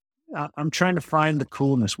 that one's, I'm trying to find the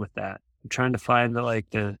coolness with that. I'm trying to find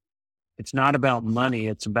it's not about money.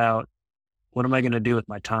 It's about what am I going to do with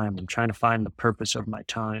my time? I'm trying to find the purpose of my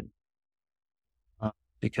time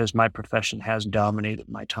because my profession has dominated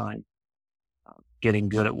my time, getting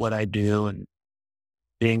good at what I do and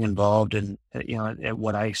being involved in, at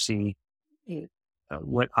what I see,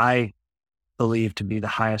 what I believe to be the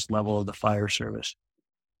highest level of the fire service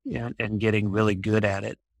and getting really good at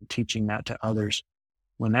it, teaching that to others.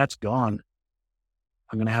 When that's gone,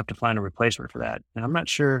 I'm going to have to find a replacement for that. And I'm not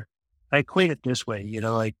sure. I equate it this way,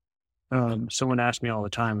 someone asks me all the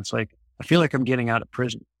time, it's like, I feel like I'm getting out of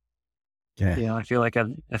prison. Yeah. I feel like, like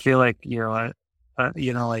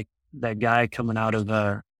that guy coming out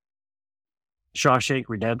of Shawshank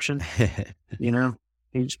Redemption, you know,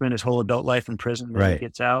 he spent his whole adult life in prison. Then he Right.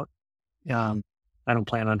 gets out. Um, I don't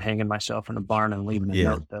plan on hanging myself in a barn and leaving a Yeah.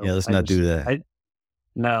 note though. Yeah. Let's not do that.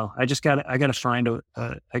 No, I gotta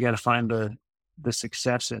find the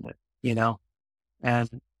success in it,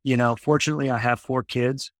 and, fortunately I have 4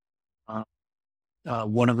 kids. Uh,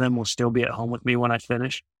 one of them will still be at home with me when I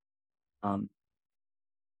finish. Um,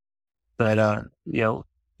 but,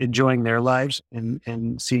 enjoying their lives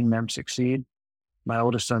and seeing them succeed. My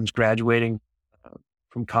oldest son's graduating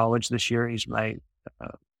from college this year. Uh,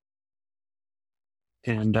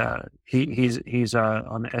 he's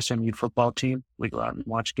on the SMU football team. We go out and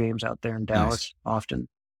watch games out there in Nice. Dallas often.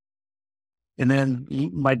 And then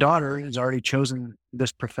my daughter has already chosen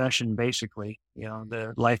this profession. Basically,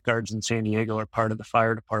 the lifeguards in San Diego are part of the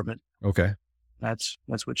fire department. Okay. That's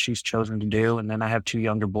what she's chosen to do. And then I have 2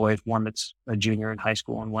 younger boys, one that's a junior in high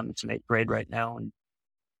school and one that's in 8th grade right now. And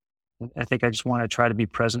I think I just want to try to be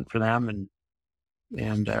present for them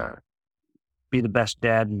and be the best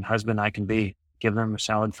dad and husband I can be. Give them a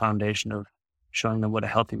solid foundation of showing them what a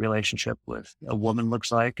healthy relationship with a woman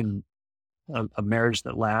looks like and a marriage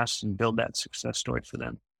that lasts, and build that success story for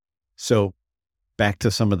them. So back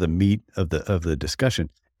to some of the meat of the discussion.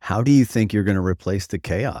 How do you think you're going to replace the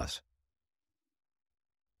chaos?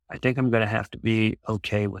 I think I'm going to have to be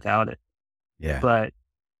okay without it, Yeah. but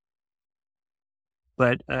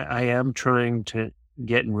I am trying to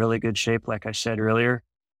get in really good shape. Like I said earlier,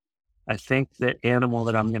 I think the animal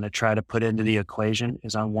that I'm going to try to put into the equation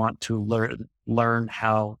is I want to learn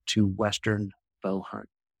how to Western bow hunt.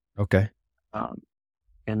 Okay. Um,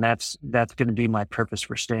 and that's going to be my purpose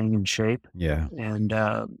for staying in shape. Yeah. And,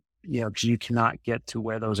 because you cannot get to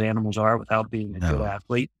where those animals are without being a good No.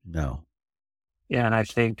 athlete. No. And I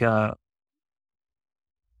think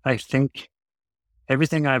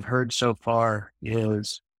everything I've heard so far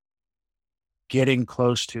is getting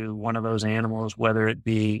close to one of those animals, whether it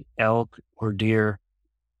be elk or deer,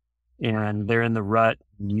 and they're in the rut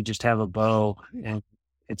and you just have a bow and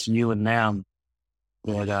it's you and them.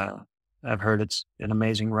 But I've heard it's an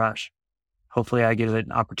amazing rush. Hopefully I get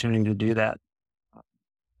an opportunity to do that.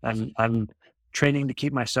 I'm training to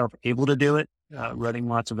keep myself able to do it, running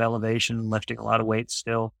lots of elevation, lifting a lot of weights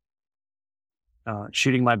still,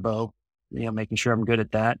 shooting my bow, making sure I'm good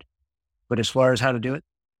at that. But as far as how to do it,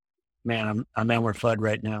 man, I'm Elmer Fudd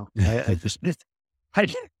right now. I just, I,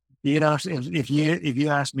 if you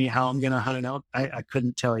ask me how I'm going to hunt an elk, I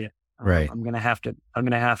couldn't tell you. Right. I'm going to have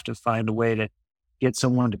to find a way to get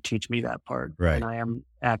someone to teach me that part. Right. And I am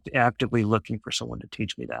actively looking for someone to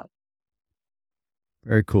teach me that.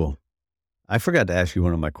 Very cool. I forgot to ask you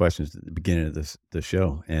one of my questions at the beginning of the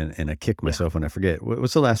show, and I kick myself when I forget.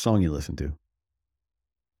 What's the last song you listened to?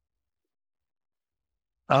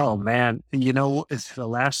 Oh man, it's the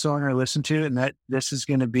last song I listened to, and this is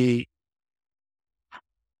going to be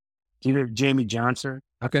either Jamie Johnson,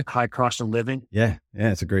 Okay. High Cost of Living. Yeah.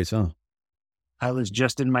 Yeah. It's a great song. I was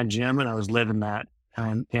just in my gym and I was living that.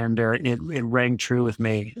 It rang true with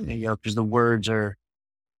me, because the words are,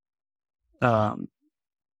 um,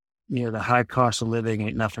 the high cost of living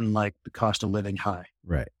ain't nothing like the cost of living high.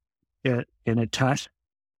 Right. And it touched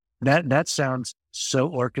that sounds so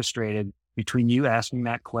orchestrated between you asking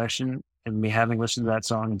that question and me having listened to that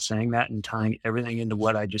song and saying that and tying everything into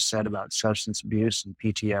what I just said about substance abuse and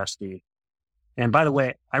PTSD. And by the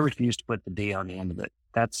way, I refuse to put the D on the end of it.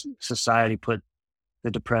 That's society put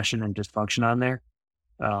the depression and dysfunction on there.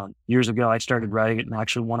 Years ago, I started writing it, and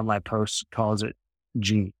actually one of my posts calls it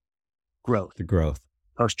G, growth, The growth.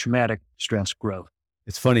 post-traumatic stress growth.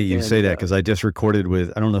 It's funny you And, say that because I just recorded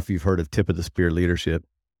with, I don't know if you've heard of Tip of the Spear Leadership.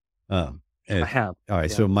 I have. All right.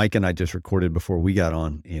 Yeah. So Mike and I just recorded before we got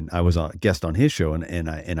on, and I was a guest on his show, and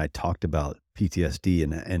I talked about PTSD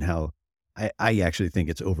and how I actually think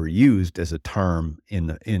it's overused as a term in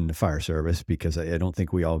the fire service, because I don't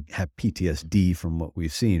think we all have PTSD from what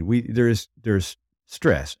we've seen. There's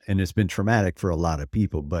stress, and it's been traumatic for a lot of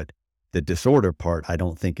people, but the disorder part I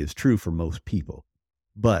don't think is true for most people.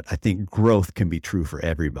 But I think growth can be true for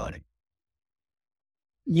everybody.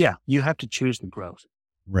 Yeah, you have to choose the growth.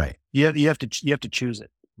 Right. You have to choose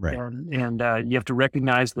it. Right. And you have to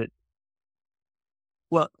recognize that.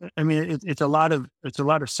 Well, I mean, it's a lot of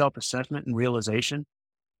self-assessment and realization.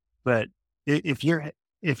 But if you're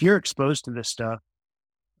exposed to this stuff,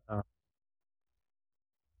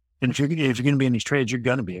 and if you're going to be in these trades, you're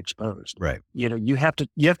going to be exposed. Right. You have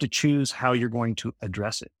to choose how you're going to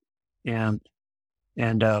address it, and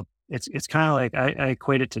it's kind of like I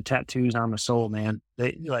equate it to tattoos on the soul, man.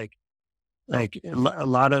 They like a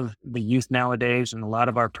lot of the youth nowadays and a lot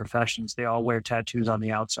of our professions, they all wear tattoos on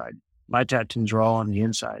the outside. My tattoos are all on the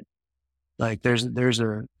inside. Like there's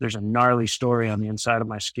a gnarly story on the inside of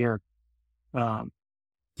my skin.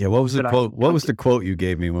 Yeah. What was the quote? What was the quote you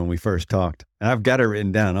gave me when we first talked? And I've got it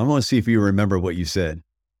written down. I want to see if you remember what you said.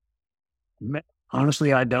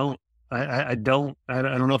 Honestly, I don't. I don't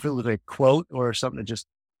know if it was a quote or something that just.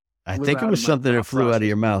 I think it was something that flew out of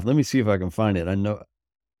your mouth. Let me see if I can find it. I know.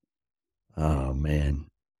 Oh man,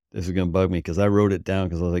 this is going to bug me because I wrote it down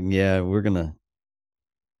because I was like, yeah, we're going to.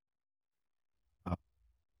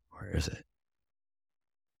 Where is it?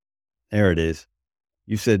 There it is.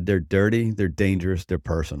 You said they're dirty, they're dangerous, they're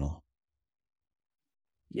personal.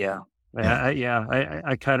 Yeah.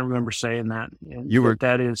 I kind of remember saying that. And you were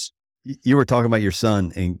talking about your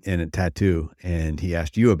son and a tattoo, and he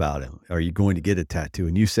asked you about him. Are you going to get a tattoo?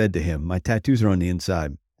 And you said to him, my tattoos are on the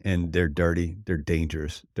inside and they're dirty, they're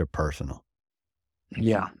dangerous, they're personal.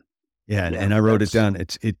 Yeah. Yeah. And I wrote it down.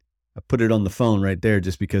 I put it on the phone right there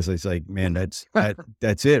just because it's like, man, that's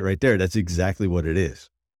it right there. That's exactly what it is.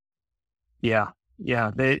 Yeah.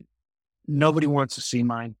 Yeah. Nobody wants to see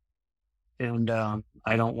mine. And,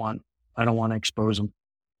 I don't want to expose them.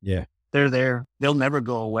 Yeah. They're there. They'll never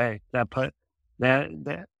go away.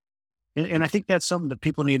 And I think that's something that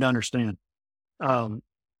people need to understand.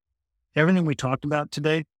 Everything we talked about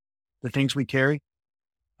today, the things we carry,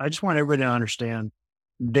 I just want everybody to understand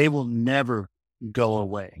they will never go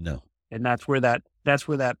away. No. And that's where that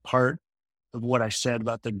part of what I said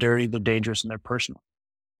about the dirty, the dangerous, and their personal.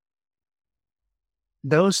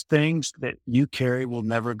 Those things that you carry will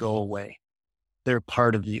never go away. They're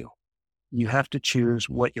part of you. You have to choose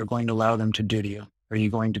what you're going to allow them to do to you. Are you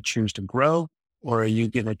going to choose to grow, or are you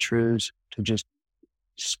going to choose to just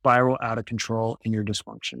spiral out of control in your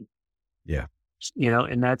dysfunction? Yeah.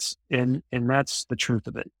 And that's the truth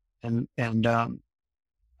of it. And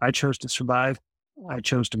I chose to survive. I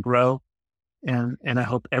chose to grow. And I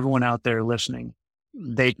hope everyone out there listening,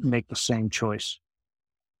 they make the same choice.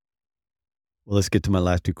 Well, let's get to my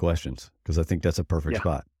last two questions because I think that's a perfect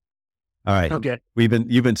spot. All right. Okay.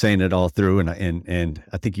 You've been saying it all through, and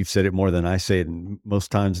I think you've said it more than I say it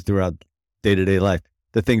most times throughout day-to-day life.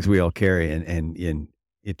 The things we all carry, and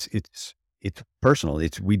it's personal.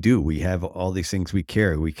 We have all these things we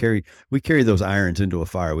carry. We carry those irons into a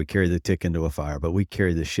fire. We carry the tick into a fire, but we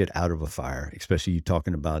carry the shit out of a fire. Especially you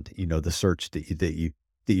talking about the search that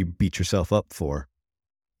you beat yourself up for.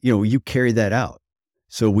 You carry that out.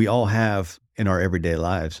 So we all have in our everyday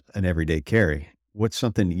lives an everyday carry. What's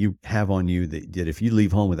something you have on you that if you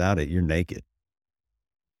leave home without it, you're naked?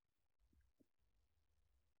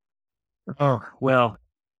 Oh, well,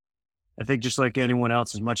 I think just like anyone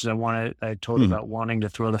else, as much as I told you about wanting to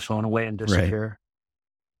throw the phone away and disappear,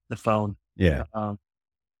 the phone. Yeah.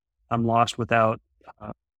 I'm lost without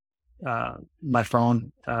my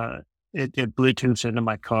phone. It Bluetooths into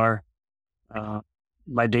my car.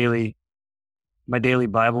 My daily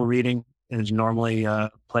Bible reading is normally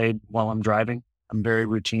played while I'm driving. I'm very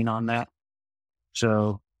routine on that.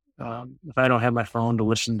 So If I don't have my phone to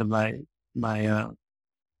listen to my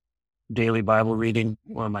daily Bible reading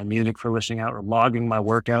or my music for listening out or logging my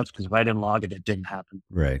workouts, because if I didn't log it, it didn't happen.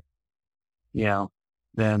 Right. You know,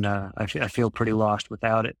 then I feel pretty lost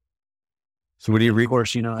without it. So what do you read? Of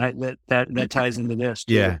course, that ties into this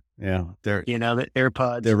too. Yeah. Yeah. The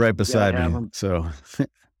AirPods. They're right beside me. Them. So,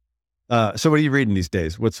 so what are you reading these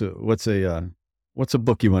days? What's a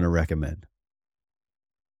book you want to recommend?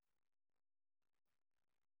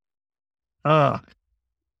 Gosh,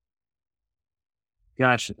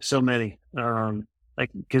 so many.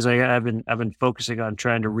 Because I've been focusing on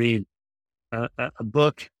trying to read a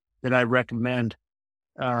book that I recommend.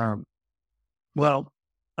 Well,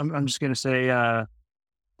 I'm just going to say the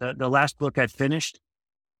last book I finished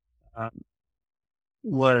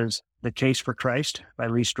was The Case for Christ by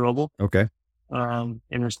Lee Strobel. Okay. And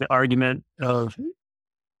it's the argument of,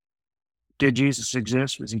 did Jesus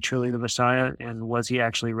exist? Was he truly the Messiah? And was he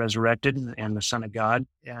actually resurrected and the Son of God?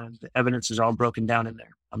 And the evidence is all broken down in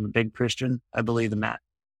there. I'm a big Christian. I believe in that.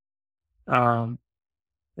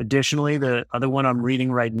 Additionally, the other one I'm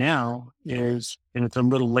reading right now is, and it's a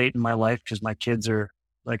little late in my life because my kids are,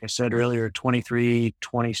 like I said earlier, 23,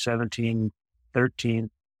 20, 17, 13,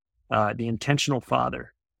 The Intentional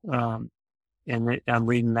Father. I'm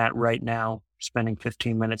reading that right now, spending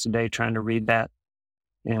 15 minutes a day trying to read that.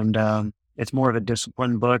 And it's more of a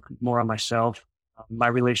discipline book, more on myself, my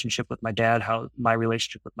relationship with my dad, how my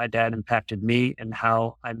relationship with my dad impacted me, and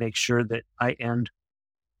how I make sure that I end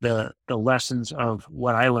the lessons of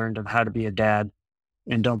what I learned of how to be a dad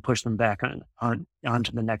and don't push them back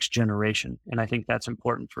onto the next generation. And I think that's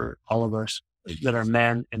important for all of us that are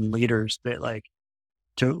men and leaders, that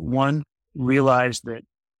to realize that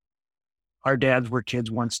our dads were kids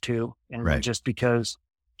once too. And right. just because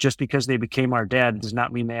they became our dad does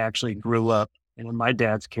not mean they actually grew up. And in my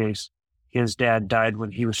dad's case, his dad died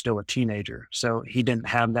when he was still a teenager. So he didn't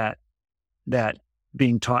have that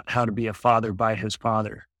being taught how to be a father by his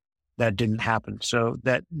father. That didn't happen. So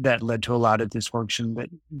that led to a lot of dysfunction that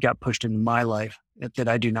got pushed into my life that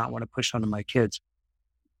I do not want to push onto my kids.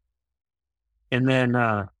 And then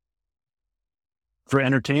for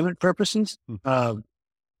entertainment purposes,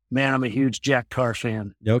 man, I'm a huge Jack Carr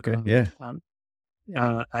fan. Okay. Yeah.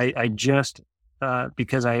 I just,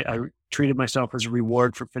 because I treated myself as a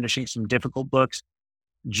reward for finishing some difficult books,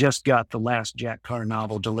 just got the last Jack Carr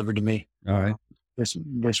novel delivered to me. All right.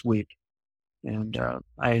 This week. And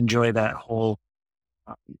I enjoy that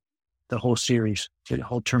the whole series, the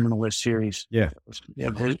whole Terminal List series. Yeah.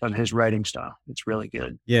 Of his writing style. It's really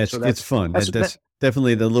good. Yeah. It's fun. That's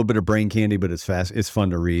definitely the little bit of brain candy, but it's fast. It's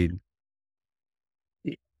fun to read.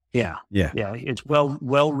 Yeah. Yeah. Yeah. It's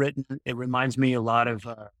well written. It reminds me a lot of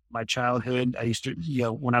my childhood. I used to,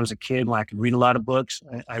 when I was a kid, when I could read a lot of books,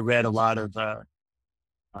 I read a lot of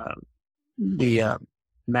the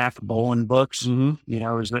Mac Bolan books. Mm-hmm. He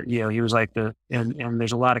was like and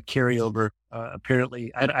there's a lot of carryover.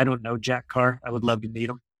 Apparently, I don't know Jack Carr. I would love to meet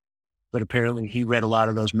him, but apparently he read a lot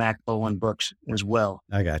of those Mac Bolan books as well.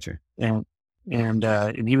 I got you. And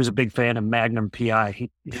he was a big fan of Magnum PI.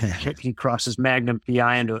 He crosses Magnum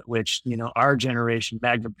PI into it, which, our generation,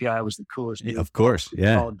 Magnum PI was the coolest. Of course.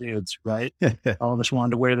 Yeah. All dudes, right? All of us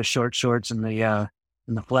wanted to wear the short shorts and the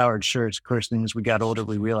flowered shirts. Of course, as we got older,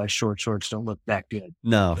 we realized short shorts don't look that good.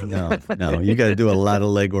 No. You got to do a lot of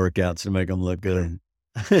leg workouts to make them look good.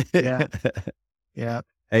 Yeah. Yeah.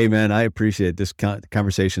 Hey, man, I appreciate this.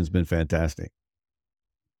 Conversation's been fantastic.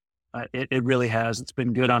 It really has. It's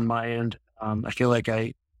been good on my end. I feel like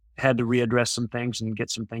I had to readdress some things and get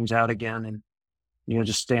some things out again, and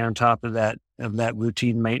just stay on top of that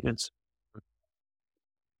routine maintenance.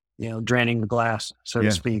 Draining the glass, so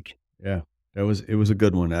to speak. Yeah, it was a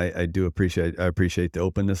good one. I appreciate the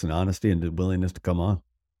openness and honesty and the willingness to come on.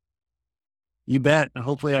 You bet.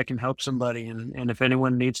 Hopefully, I can help somebody, and if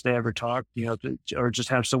anyone needs to ever talk, or just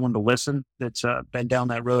have someone to listen that's been down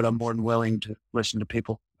that road, I'm more than willing to listen to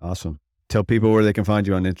people. Awesome. Tell people where they can find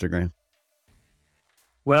you on Instagram.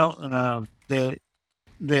 Well, the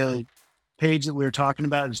page that we were talking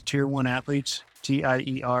about is Tier 1 Athletes,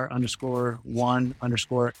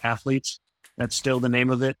 TIER_1_athletes. That's still the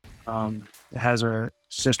name of it. It has a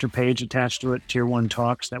sister page attached to it, Tier 1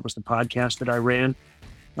 Talks. That was the podcast that I ran.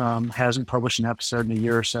 Hasn't published an episode in a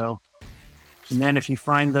year or so. And then if you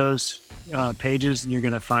find those pages, you're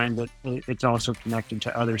going to find that it's also connected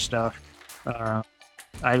to other stuff.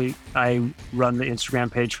 I run the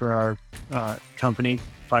Instagram page for our company,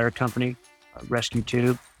 fire company, Rescue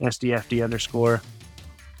 2, SDFD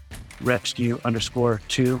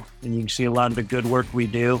 _rescue_2. And you can see a lot of the good work we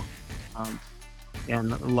do,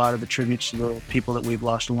 and a lot of the tributes to the people that we've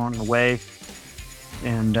lost along the way.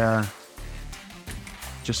 and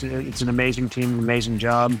it's an amazing team, an amazing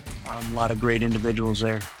job. A lot of great individuals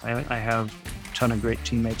there. I have a ton of great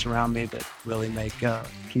teammates around me that really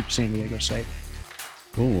keep San Diego safe.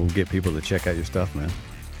 Cool. We'll get people to check out your stuff, man.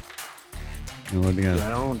 You know what,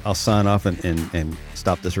 Right. I'll sign off and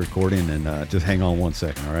stop this recording and just hang on 1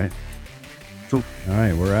 second, all right? Cool. All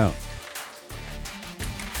right, we're out.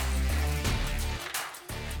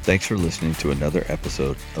 Thanks for listening to another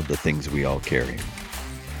episode of The Things We All Carry.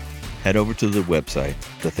 Head over to the website,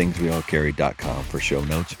 thethingsweallcarry.com, for show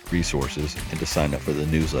notes, resources, and to sign up for the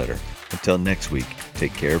newsletter. Until next week,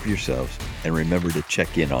 take care of yourselves and remember to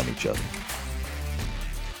check in on each other.